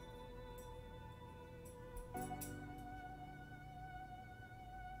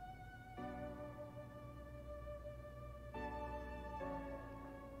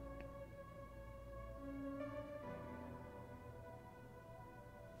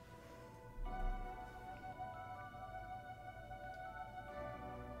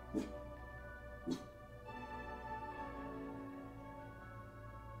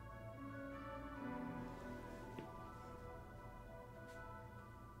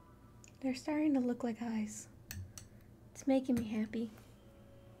 They're starting to look like eyes. It's making me happy.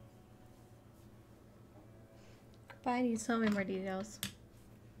 But I need so many more details.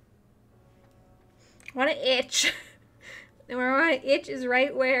 What an itch. And where my itch is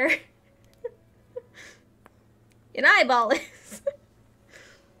right where an eyeball is.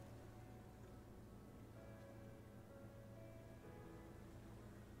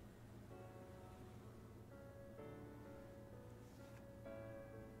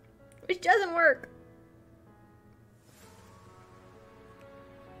 Which doesn't work.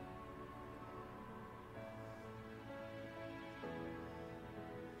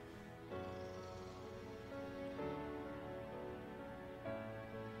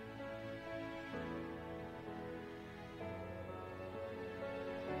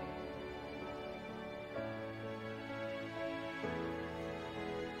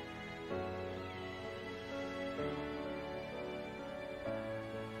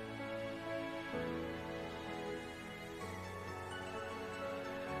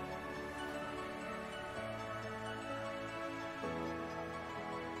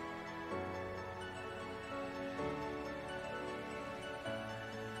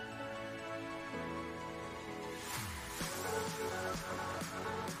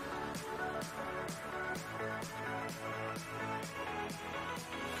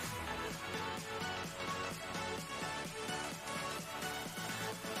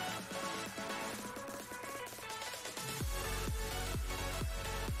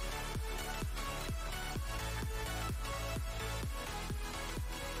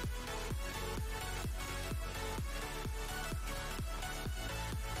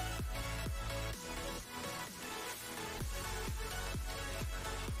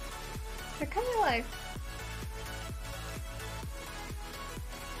 They're kind of like...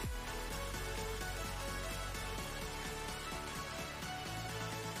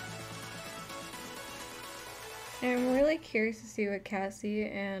 I'm really curious to see what Cassie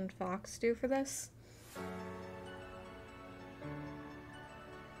and Fox do for this.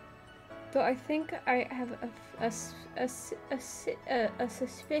 Though I think I have a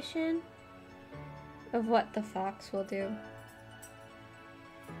suspicion of what the Fox will do.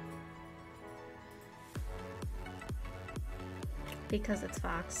 Because it's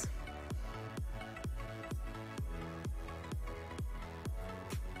Fox.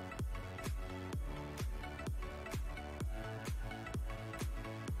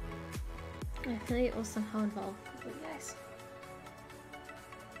 I feel like it will somehow involve you guys.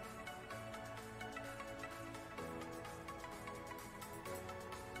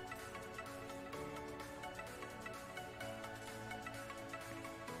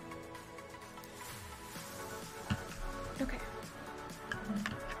 Okay.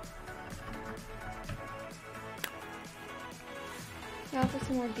 Now for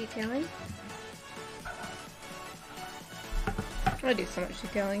some more detailing. I do so much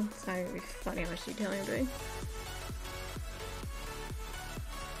detailing. It's not gonna be funny how much detailing I'm doing.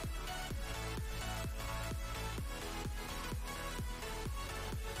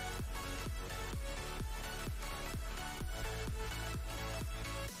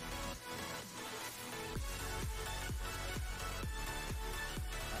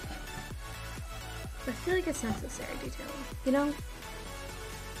 I feel like it's necessary detailing, you know?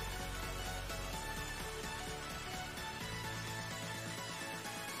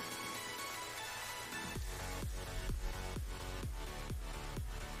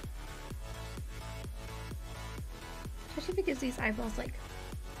 Especially because these eyeballs, like,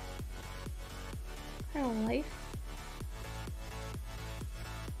 have life.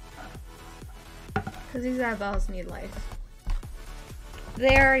 Because these eyeballs need life.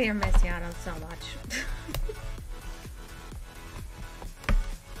 They already are missing out on so much.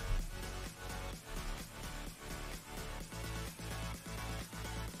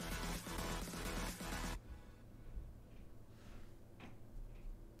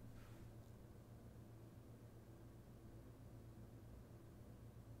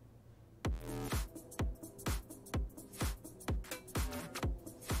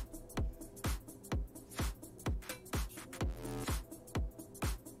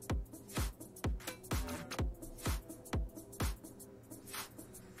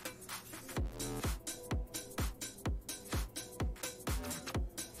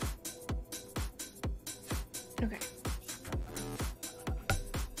 Okay.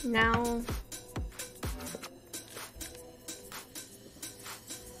 Now,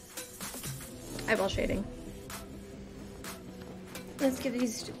 eyeball shading. Let's give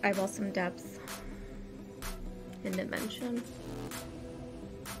these eyeballs some depth and dimension.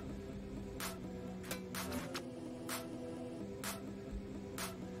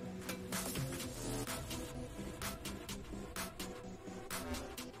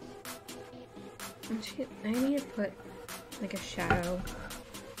 I need to put like a shadow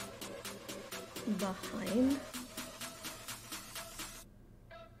behind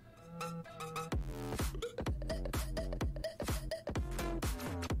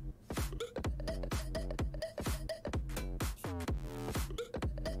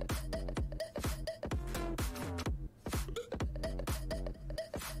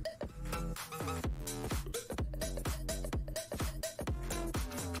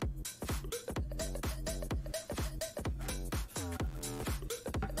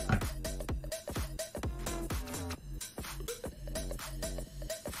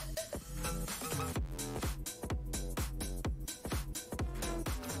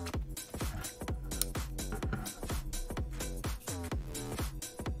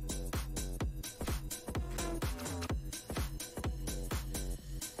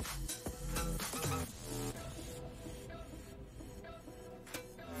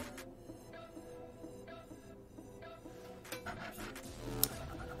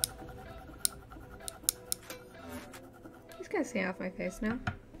kind of stain off my face now.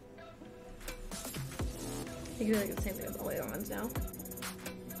 I do like the same thing with all the other ones now.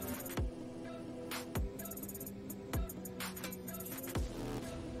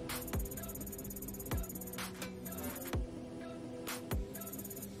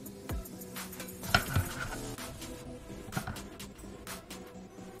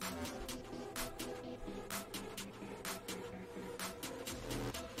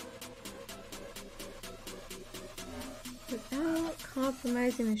 Without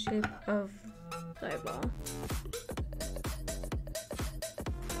compromising the shape of the eyeball.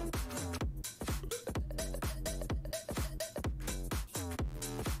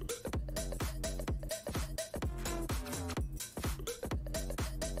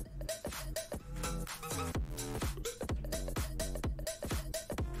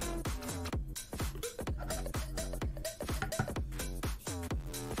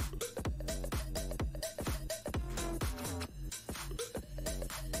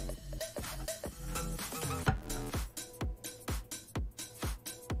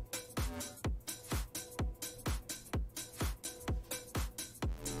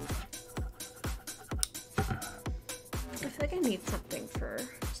 I feel like I need something for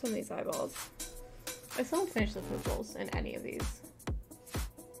some of these eyeballs. I still haven't finished the pupils in any of these.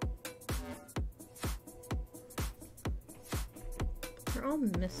 They're all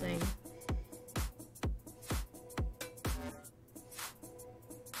missing.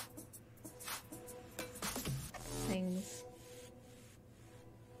 Things.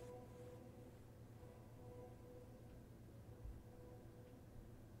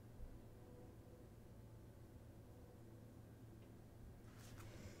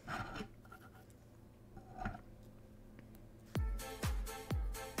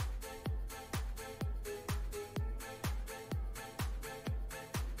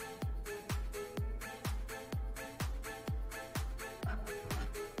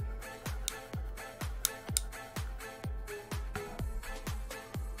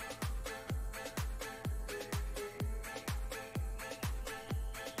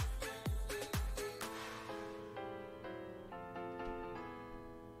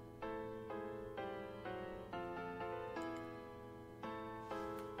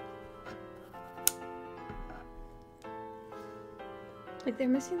 Like, they're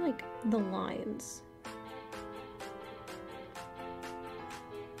missing, like, the lines.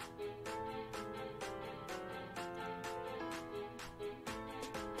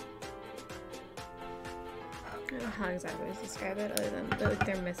 I don't know how exactly to describe it other than like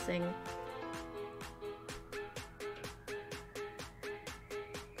they're missing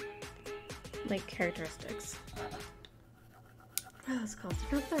like characteristics. What else called?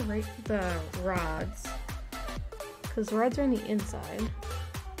 It's not the rods. Because the rods are on the inside.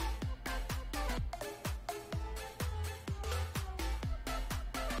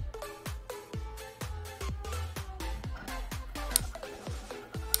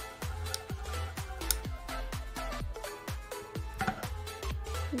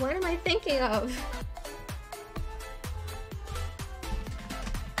 What am I thinking of?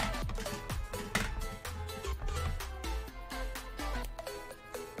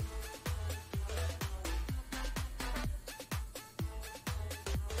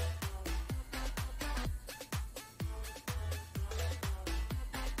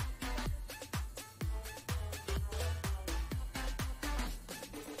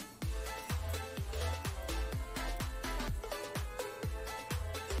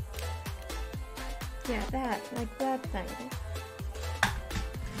 Yeah, that, like that thing.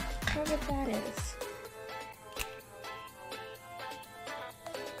 Whatever that is.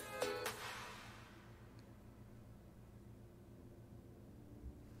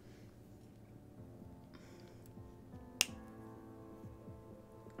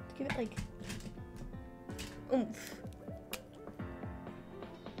 Give it like oomph.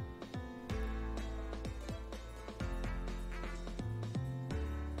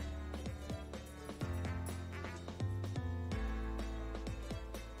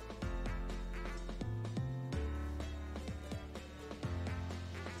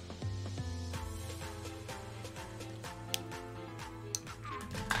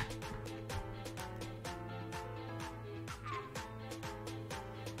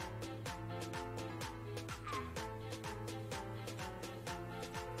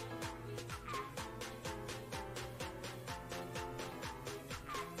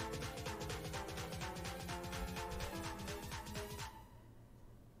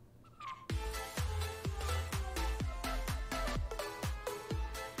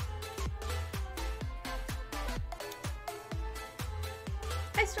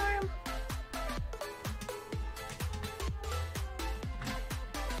 Hi, Storm.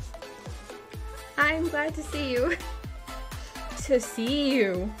 I'm glad to see you. To see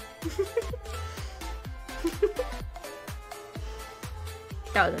you.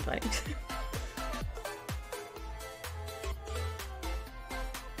 That wasn't funny.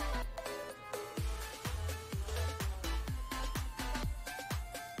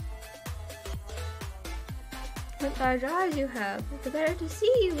 What large eyes you have. The better to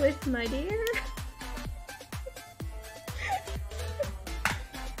see you with, my dear.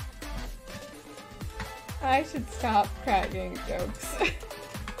 I should stop cracking jokes.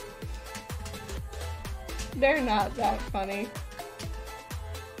 They're not that funny.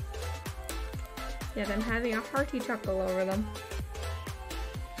 Yet I'm having a hearty chuckle over them.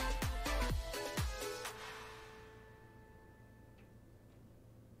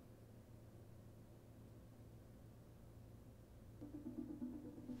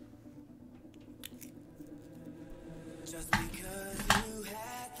 Just because you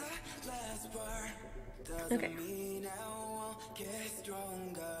had the last word doesn't mean I won't get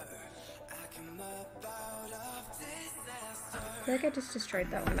stronger. I come up out of disaster. I feel like I just destroyed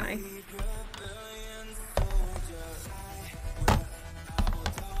that one eye.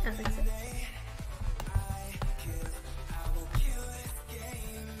 I'll fix it.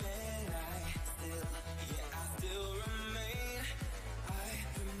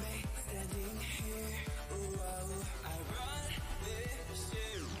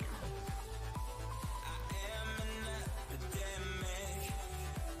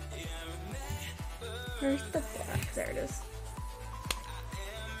 Where's the black? There it is.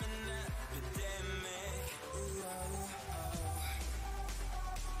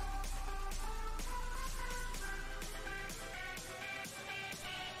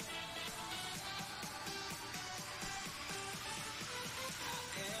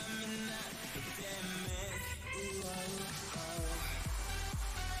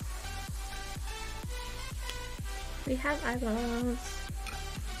 We have eyeballs.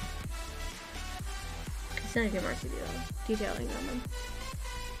 Still need to get more detailing on them.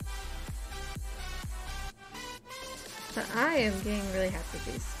 But I am getting really happy with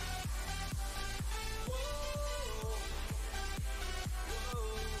these.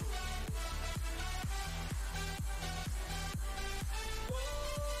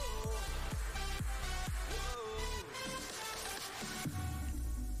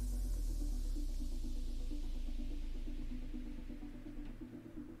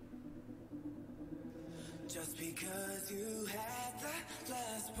 Just because you had the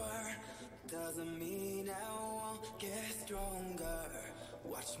last word doesn't mean I won't get stronger.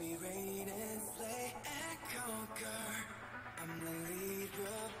 Watch me reign and slay and conquer. I'm the lead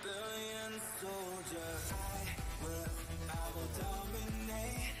rebellion soldier. I will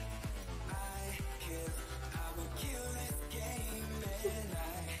dominate. I will kill this game, and I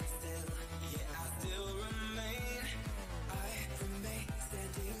still remain. I remain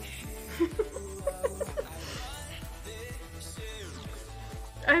standing here.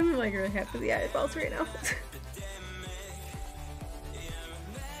 I'm like really happy with the eyeballs right now.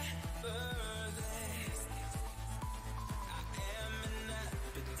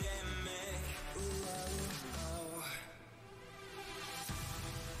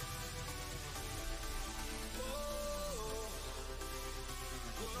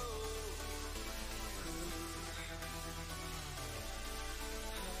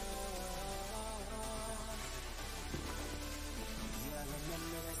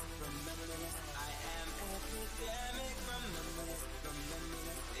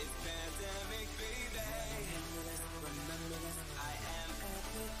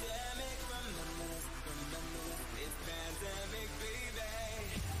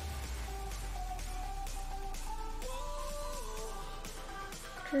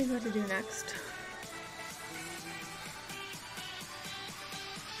 I'm trying to what to do next.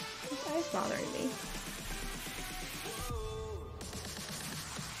 This eye's bothering me.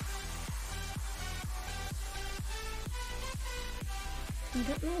 I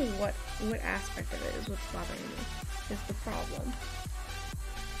don't know what aspect of it is what's bothering me, is the problem.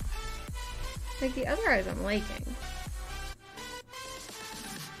 Like the other eyes I'm liking.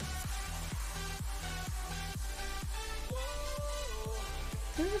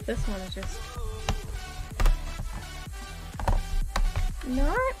 I think this one is just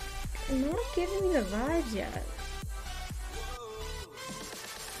not giving me the vibes yet.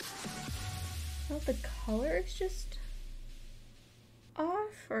 Well, the color is just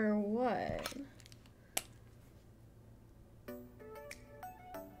off or what?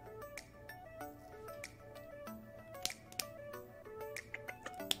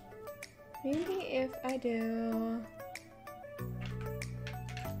 Maybe if I do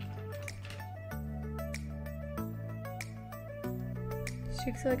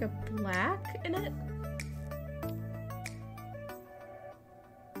streaks are like a black in it.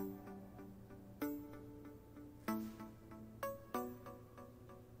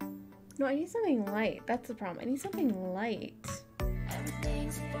 No, I need something light. That's the problem. I need something light.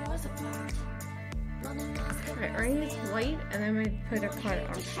 Alright, or I need white and then I'm gonna put a card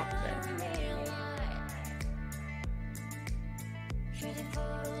on top of it.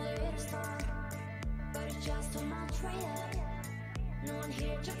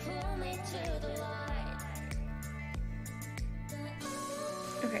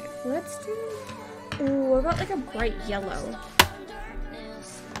 Okay, let's do... Ooh, what about like a bright yellow?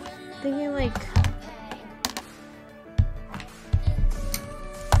 Thinking like...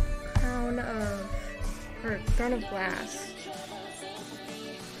 Crown of glass.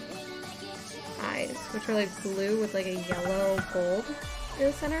 Eyes, which are like blue with like a yellow gold in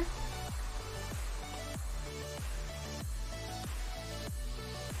the center.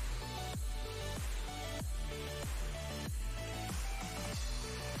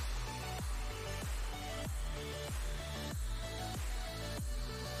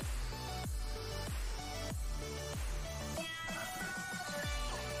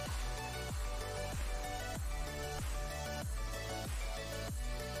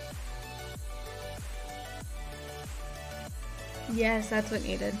 Yes, that's what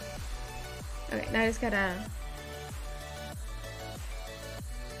needed. Okay, now I just gotta...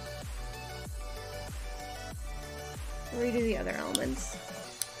 redo the other elements.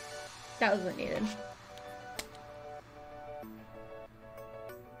 That was what needed.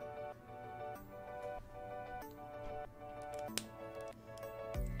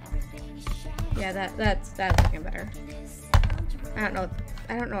 Yeah, that's looking better. I don't know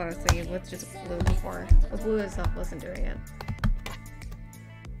what I was thinking with just blue before. The blue itself wasn't doing it.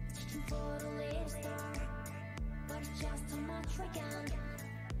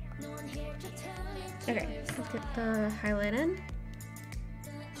 Okay, let's get the highlight in.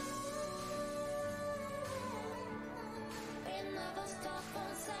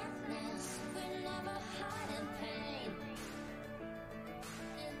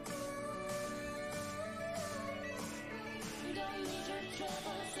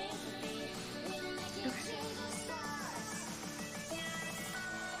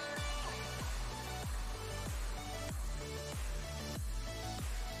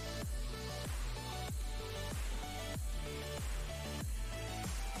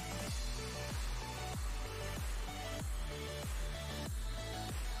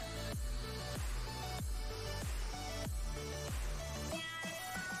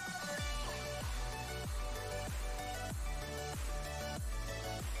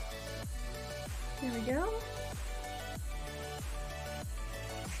 There we go.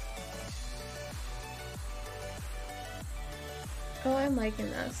 Oh, I'm liking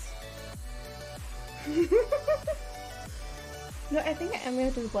this. No, I think I am going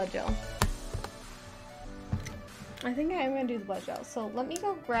to do the blood gel. I think I am going to do the blood gel. So let me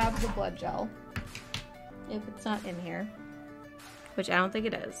go grab the blood gel. If it's not in here. Which I don't think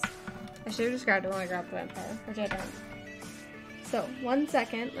it is. I should have just grabbed it when I grabbed the vampire, which I don't. So, 1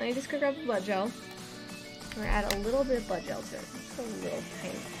 second. Let me just go grab the blood gel. We're gonna add a little bit of blood gel to it. Just a little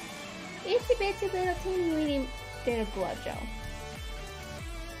tiny. Itsy bitsy little teeny weeny bit of blood gel.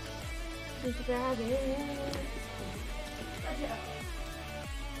 Just grab it. Blood gel.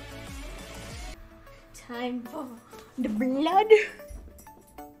 Time for the blood.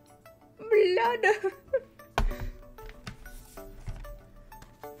 Blood.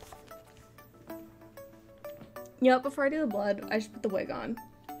 Yep, before I do the blood, I should put the wig on.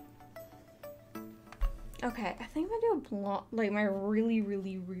 Okay, I think I'm gonna do a blonde, like my really,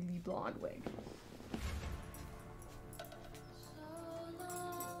 really, really blonde wig.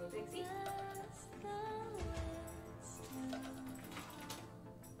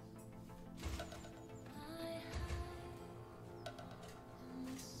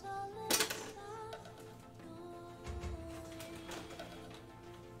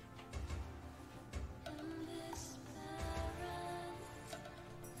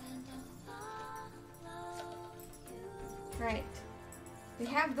 Right, we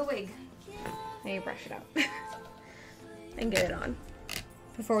have the wig. Now you brush it out and get it on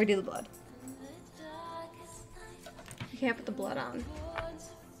before we do the blood. You can't put the blood on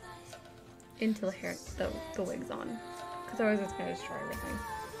until the hair, the wig's on, because otherwise it's gonna destroy everything.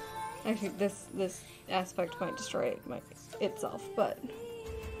 Actually, this aspect might destroy it itself, but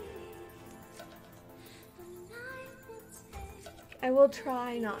I will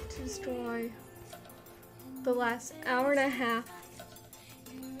try not to destroy the last hour and a half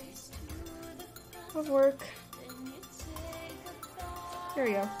of work. There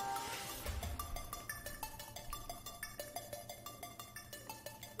we go.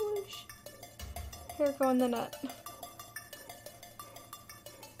 Whoosh. Hair go in the nut.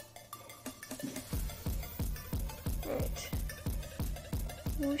 Alright.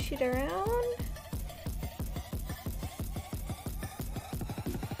 Whoosh it around.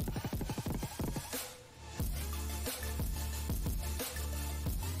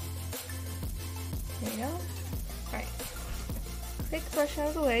 There you go. Alright. Quick brush out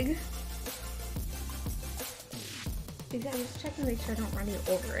of the wig. I'm just checking to make sure I don't run you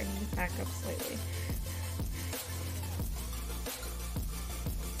over. I need to back up slightly.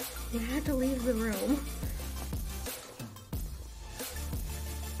 You had to leave the room.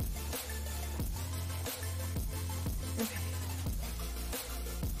 Okay.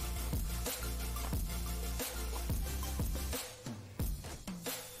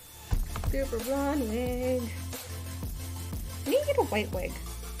 Super blonde wig. I need to get a white wig.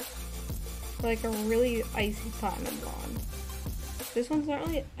 Like a really icy platinum blonde. This one's not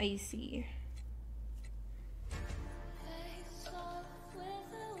really icy.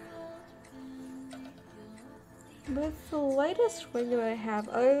 But it's the lightest wig that I have,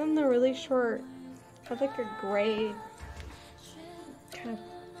 other than the really short, I have like a gray kind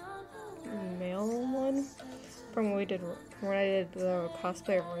of male one from when I did the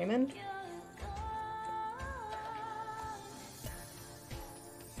cosplay of Raymond.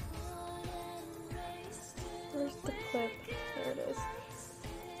 Where's the clip? There it is.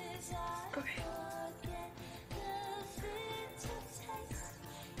 Okay.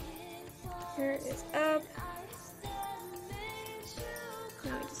 Here it is up.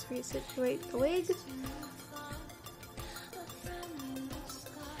 Now I just resituate the wig.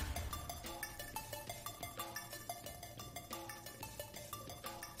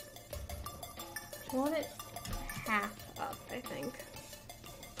 I want it half up, I think.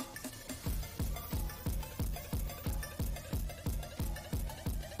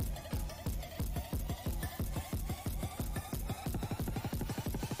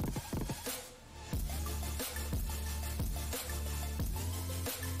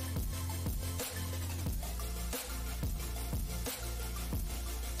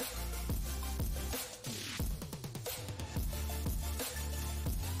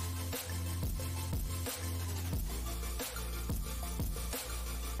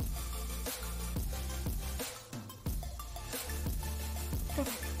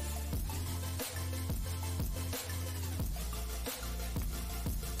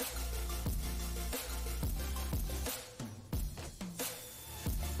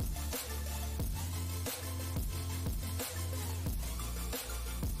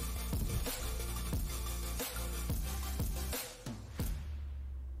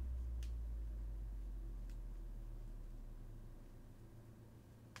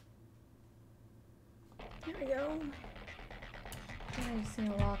 There we go. I just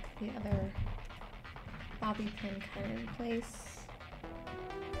need to lock the other bobby pin kind of in place.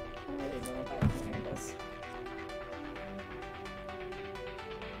 I don't really know about it. There it is.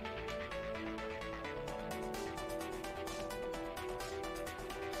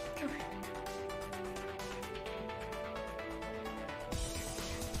 Okay.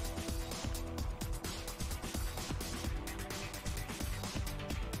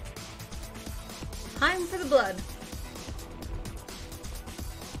 Time for the blood.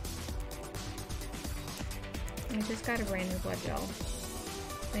 I just got a brand new blood gel.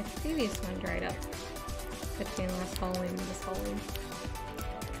 My previous one dried up between last Halloween and this Halloween.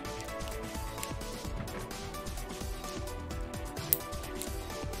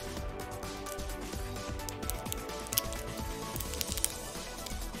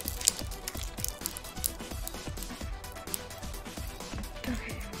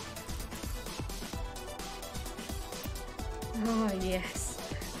 Oh yes,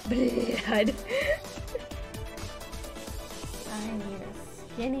 blood.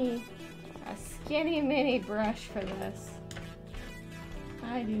 I need a skinny mini brush for this.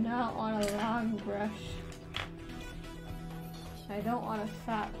 I do not want a long brush. I don't want a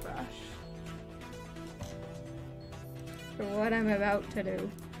fat brush for what I'm about to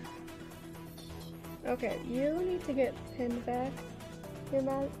do. Okay, you need to get pinned back,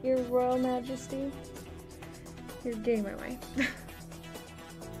 Your Royal Majesty. You're getting my way.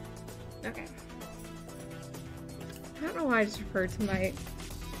 Okay. I don't know why I just referred to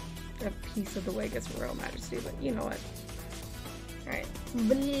a piece of the wig as Royal Majesty, but you know what. Alright.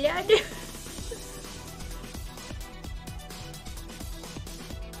 Blood!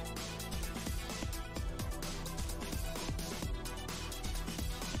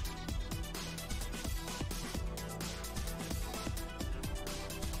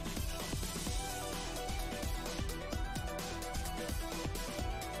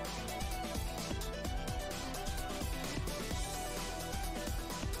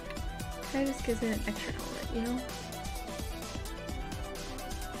 Kind of just gives it an extra element, you know?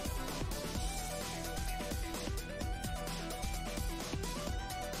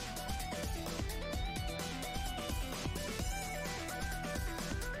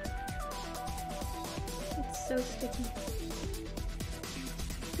 It's so sticky.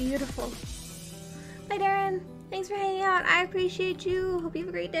 Beautiful. Bye, Darren. Thanks for hanging out. I appreciate you. Hope you have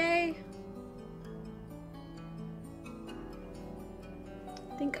a great day.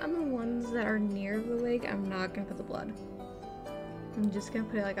 I think on the ones that are near the wig, I'm not gonna put the blood. I'm just gonna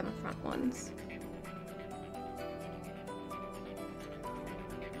put it like on the front ones.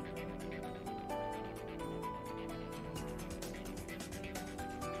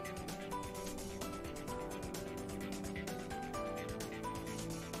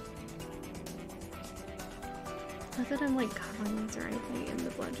 Not that I'm like covering these or anything in the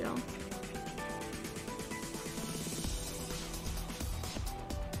blood gel.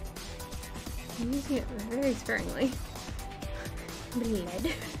 I'm using it very sparingly.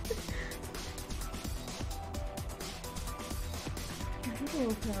 Blood. I think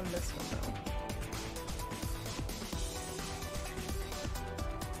we'll put on this one though.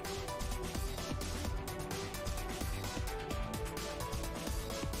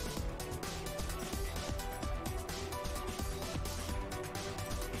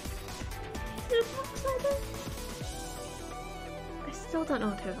 It looks like it. I still don't know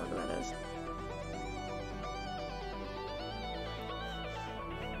what type of logo that is.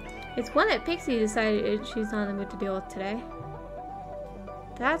 It's one that Pixie decided she's not in the mood to deal with today.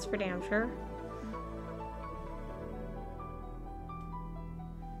 That's for damn sure.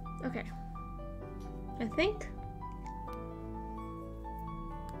 Okay. I think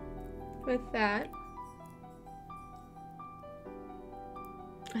with that,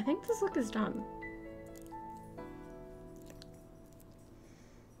 I think this look is done.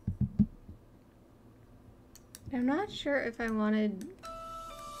 I'm not sure if I wanted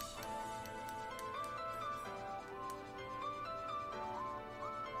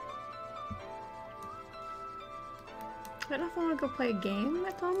I don't know if I want to go play a game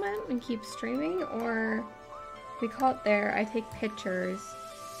at the moment and keep streaming, or we call it there, I take pictures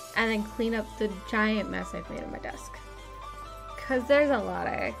and then clean up the giant mess I've made on my desk. Because there's a lot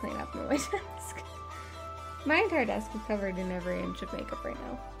I gotta clean up on my desk. My entire desk is covered in every inch of makeup right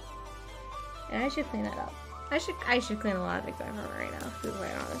now. And I should clean that up. I should clean a lot of things I have right now, to be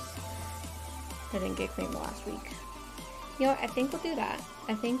quite honest. I didn't get cleaned last week. You know what, I think we'll do that.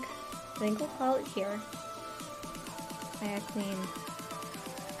 I think we'll call it here. I gotta clean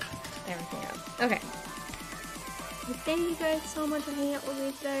everything up. Okay. Well, thank you guys so much for hanging out with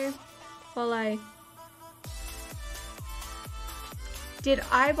me today. While I did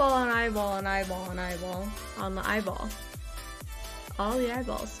eyeball on eyeball on eyeball on eyeball on the eyeball. All the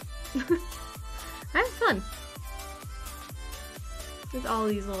eyeballs. I had fun with all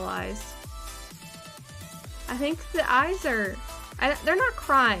these little eyes. I think the eyes are, they're not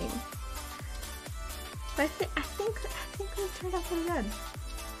crying. But I think they turned out pretty good.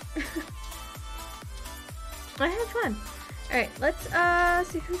 I had fun. Alright, let's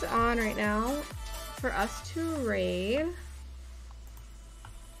see who's on right now for us to raid.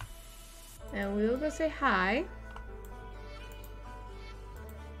 And we will go say hi.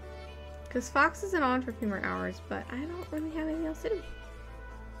 Because FAQS isn't on for a few more hours, but I don't really have anything else to do.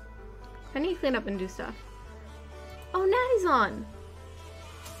 I need to clean up and do stuff. Oh, Natty's on!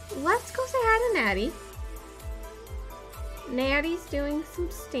 Let's go say hi to Natty. Natty's doing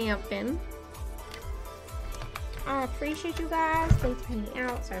some stamping. I appreciate you guys. Thanks for hanging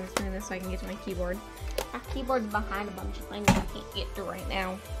out. Sorry, I'm just doing this so I can get to my keyboard. My keyboard's behind a bunch of things I can't get to right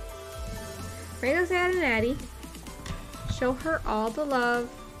now. We're gonna go say hi to Natty. Show her all the love.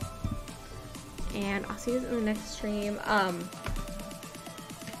 And I'll see you in the next stream.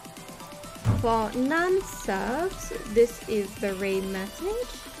 For non-subs, this is the raid message.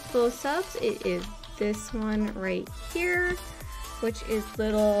 For subs, it is this one right here, which is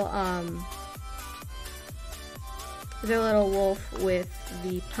little the little wolf with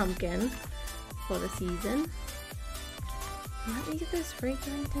the pumpkin for the season. Let me get this right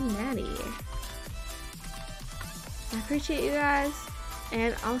going to Natty. I appreciate you guys,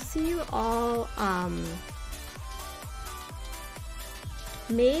 and I'll see you all.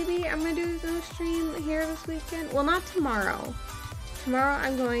 Maybe I'm gonna do no stream here this weekend. Well, not tomorrow. Tomorrow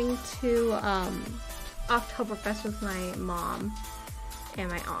I'm going to Oktoberfest with my mom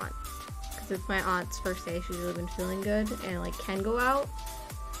and my aunt, because it's my aunt's first day. She's really been feeling good and like can go out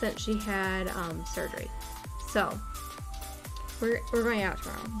since she had surgery. So we're going out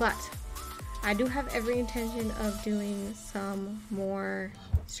tomorrow. But I do have every intention of doing some more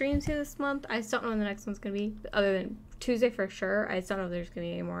streams here this month. I just don't know when the next one's going to be, other than Tuesday for sure. I just don't know if there's going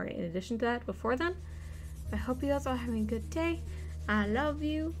to be any more in addition to that before then. I hope you guys all having a good day. I love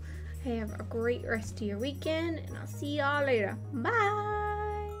you. Have a great rest of your weekend, and I'll see y'all later. Bye!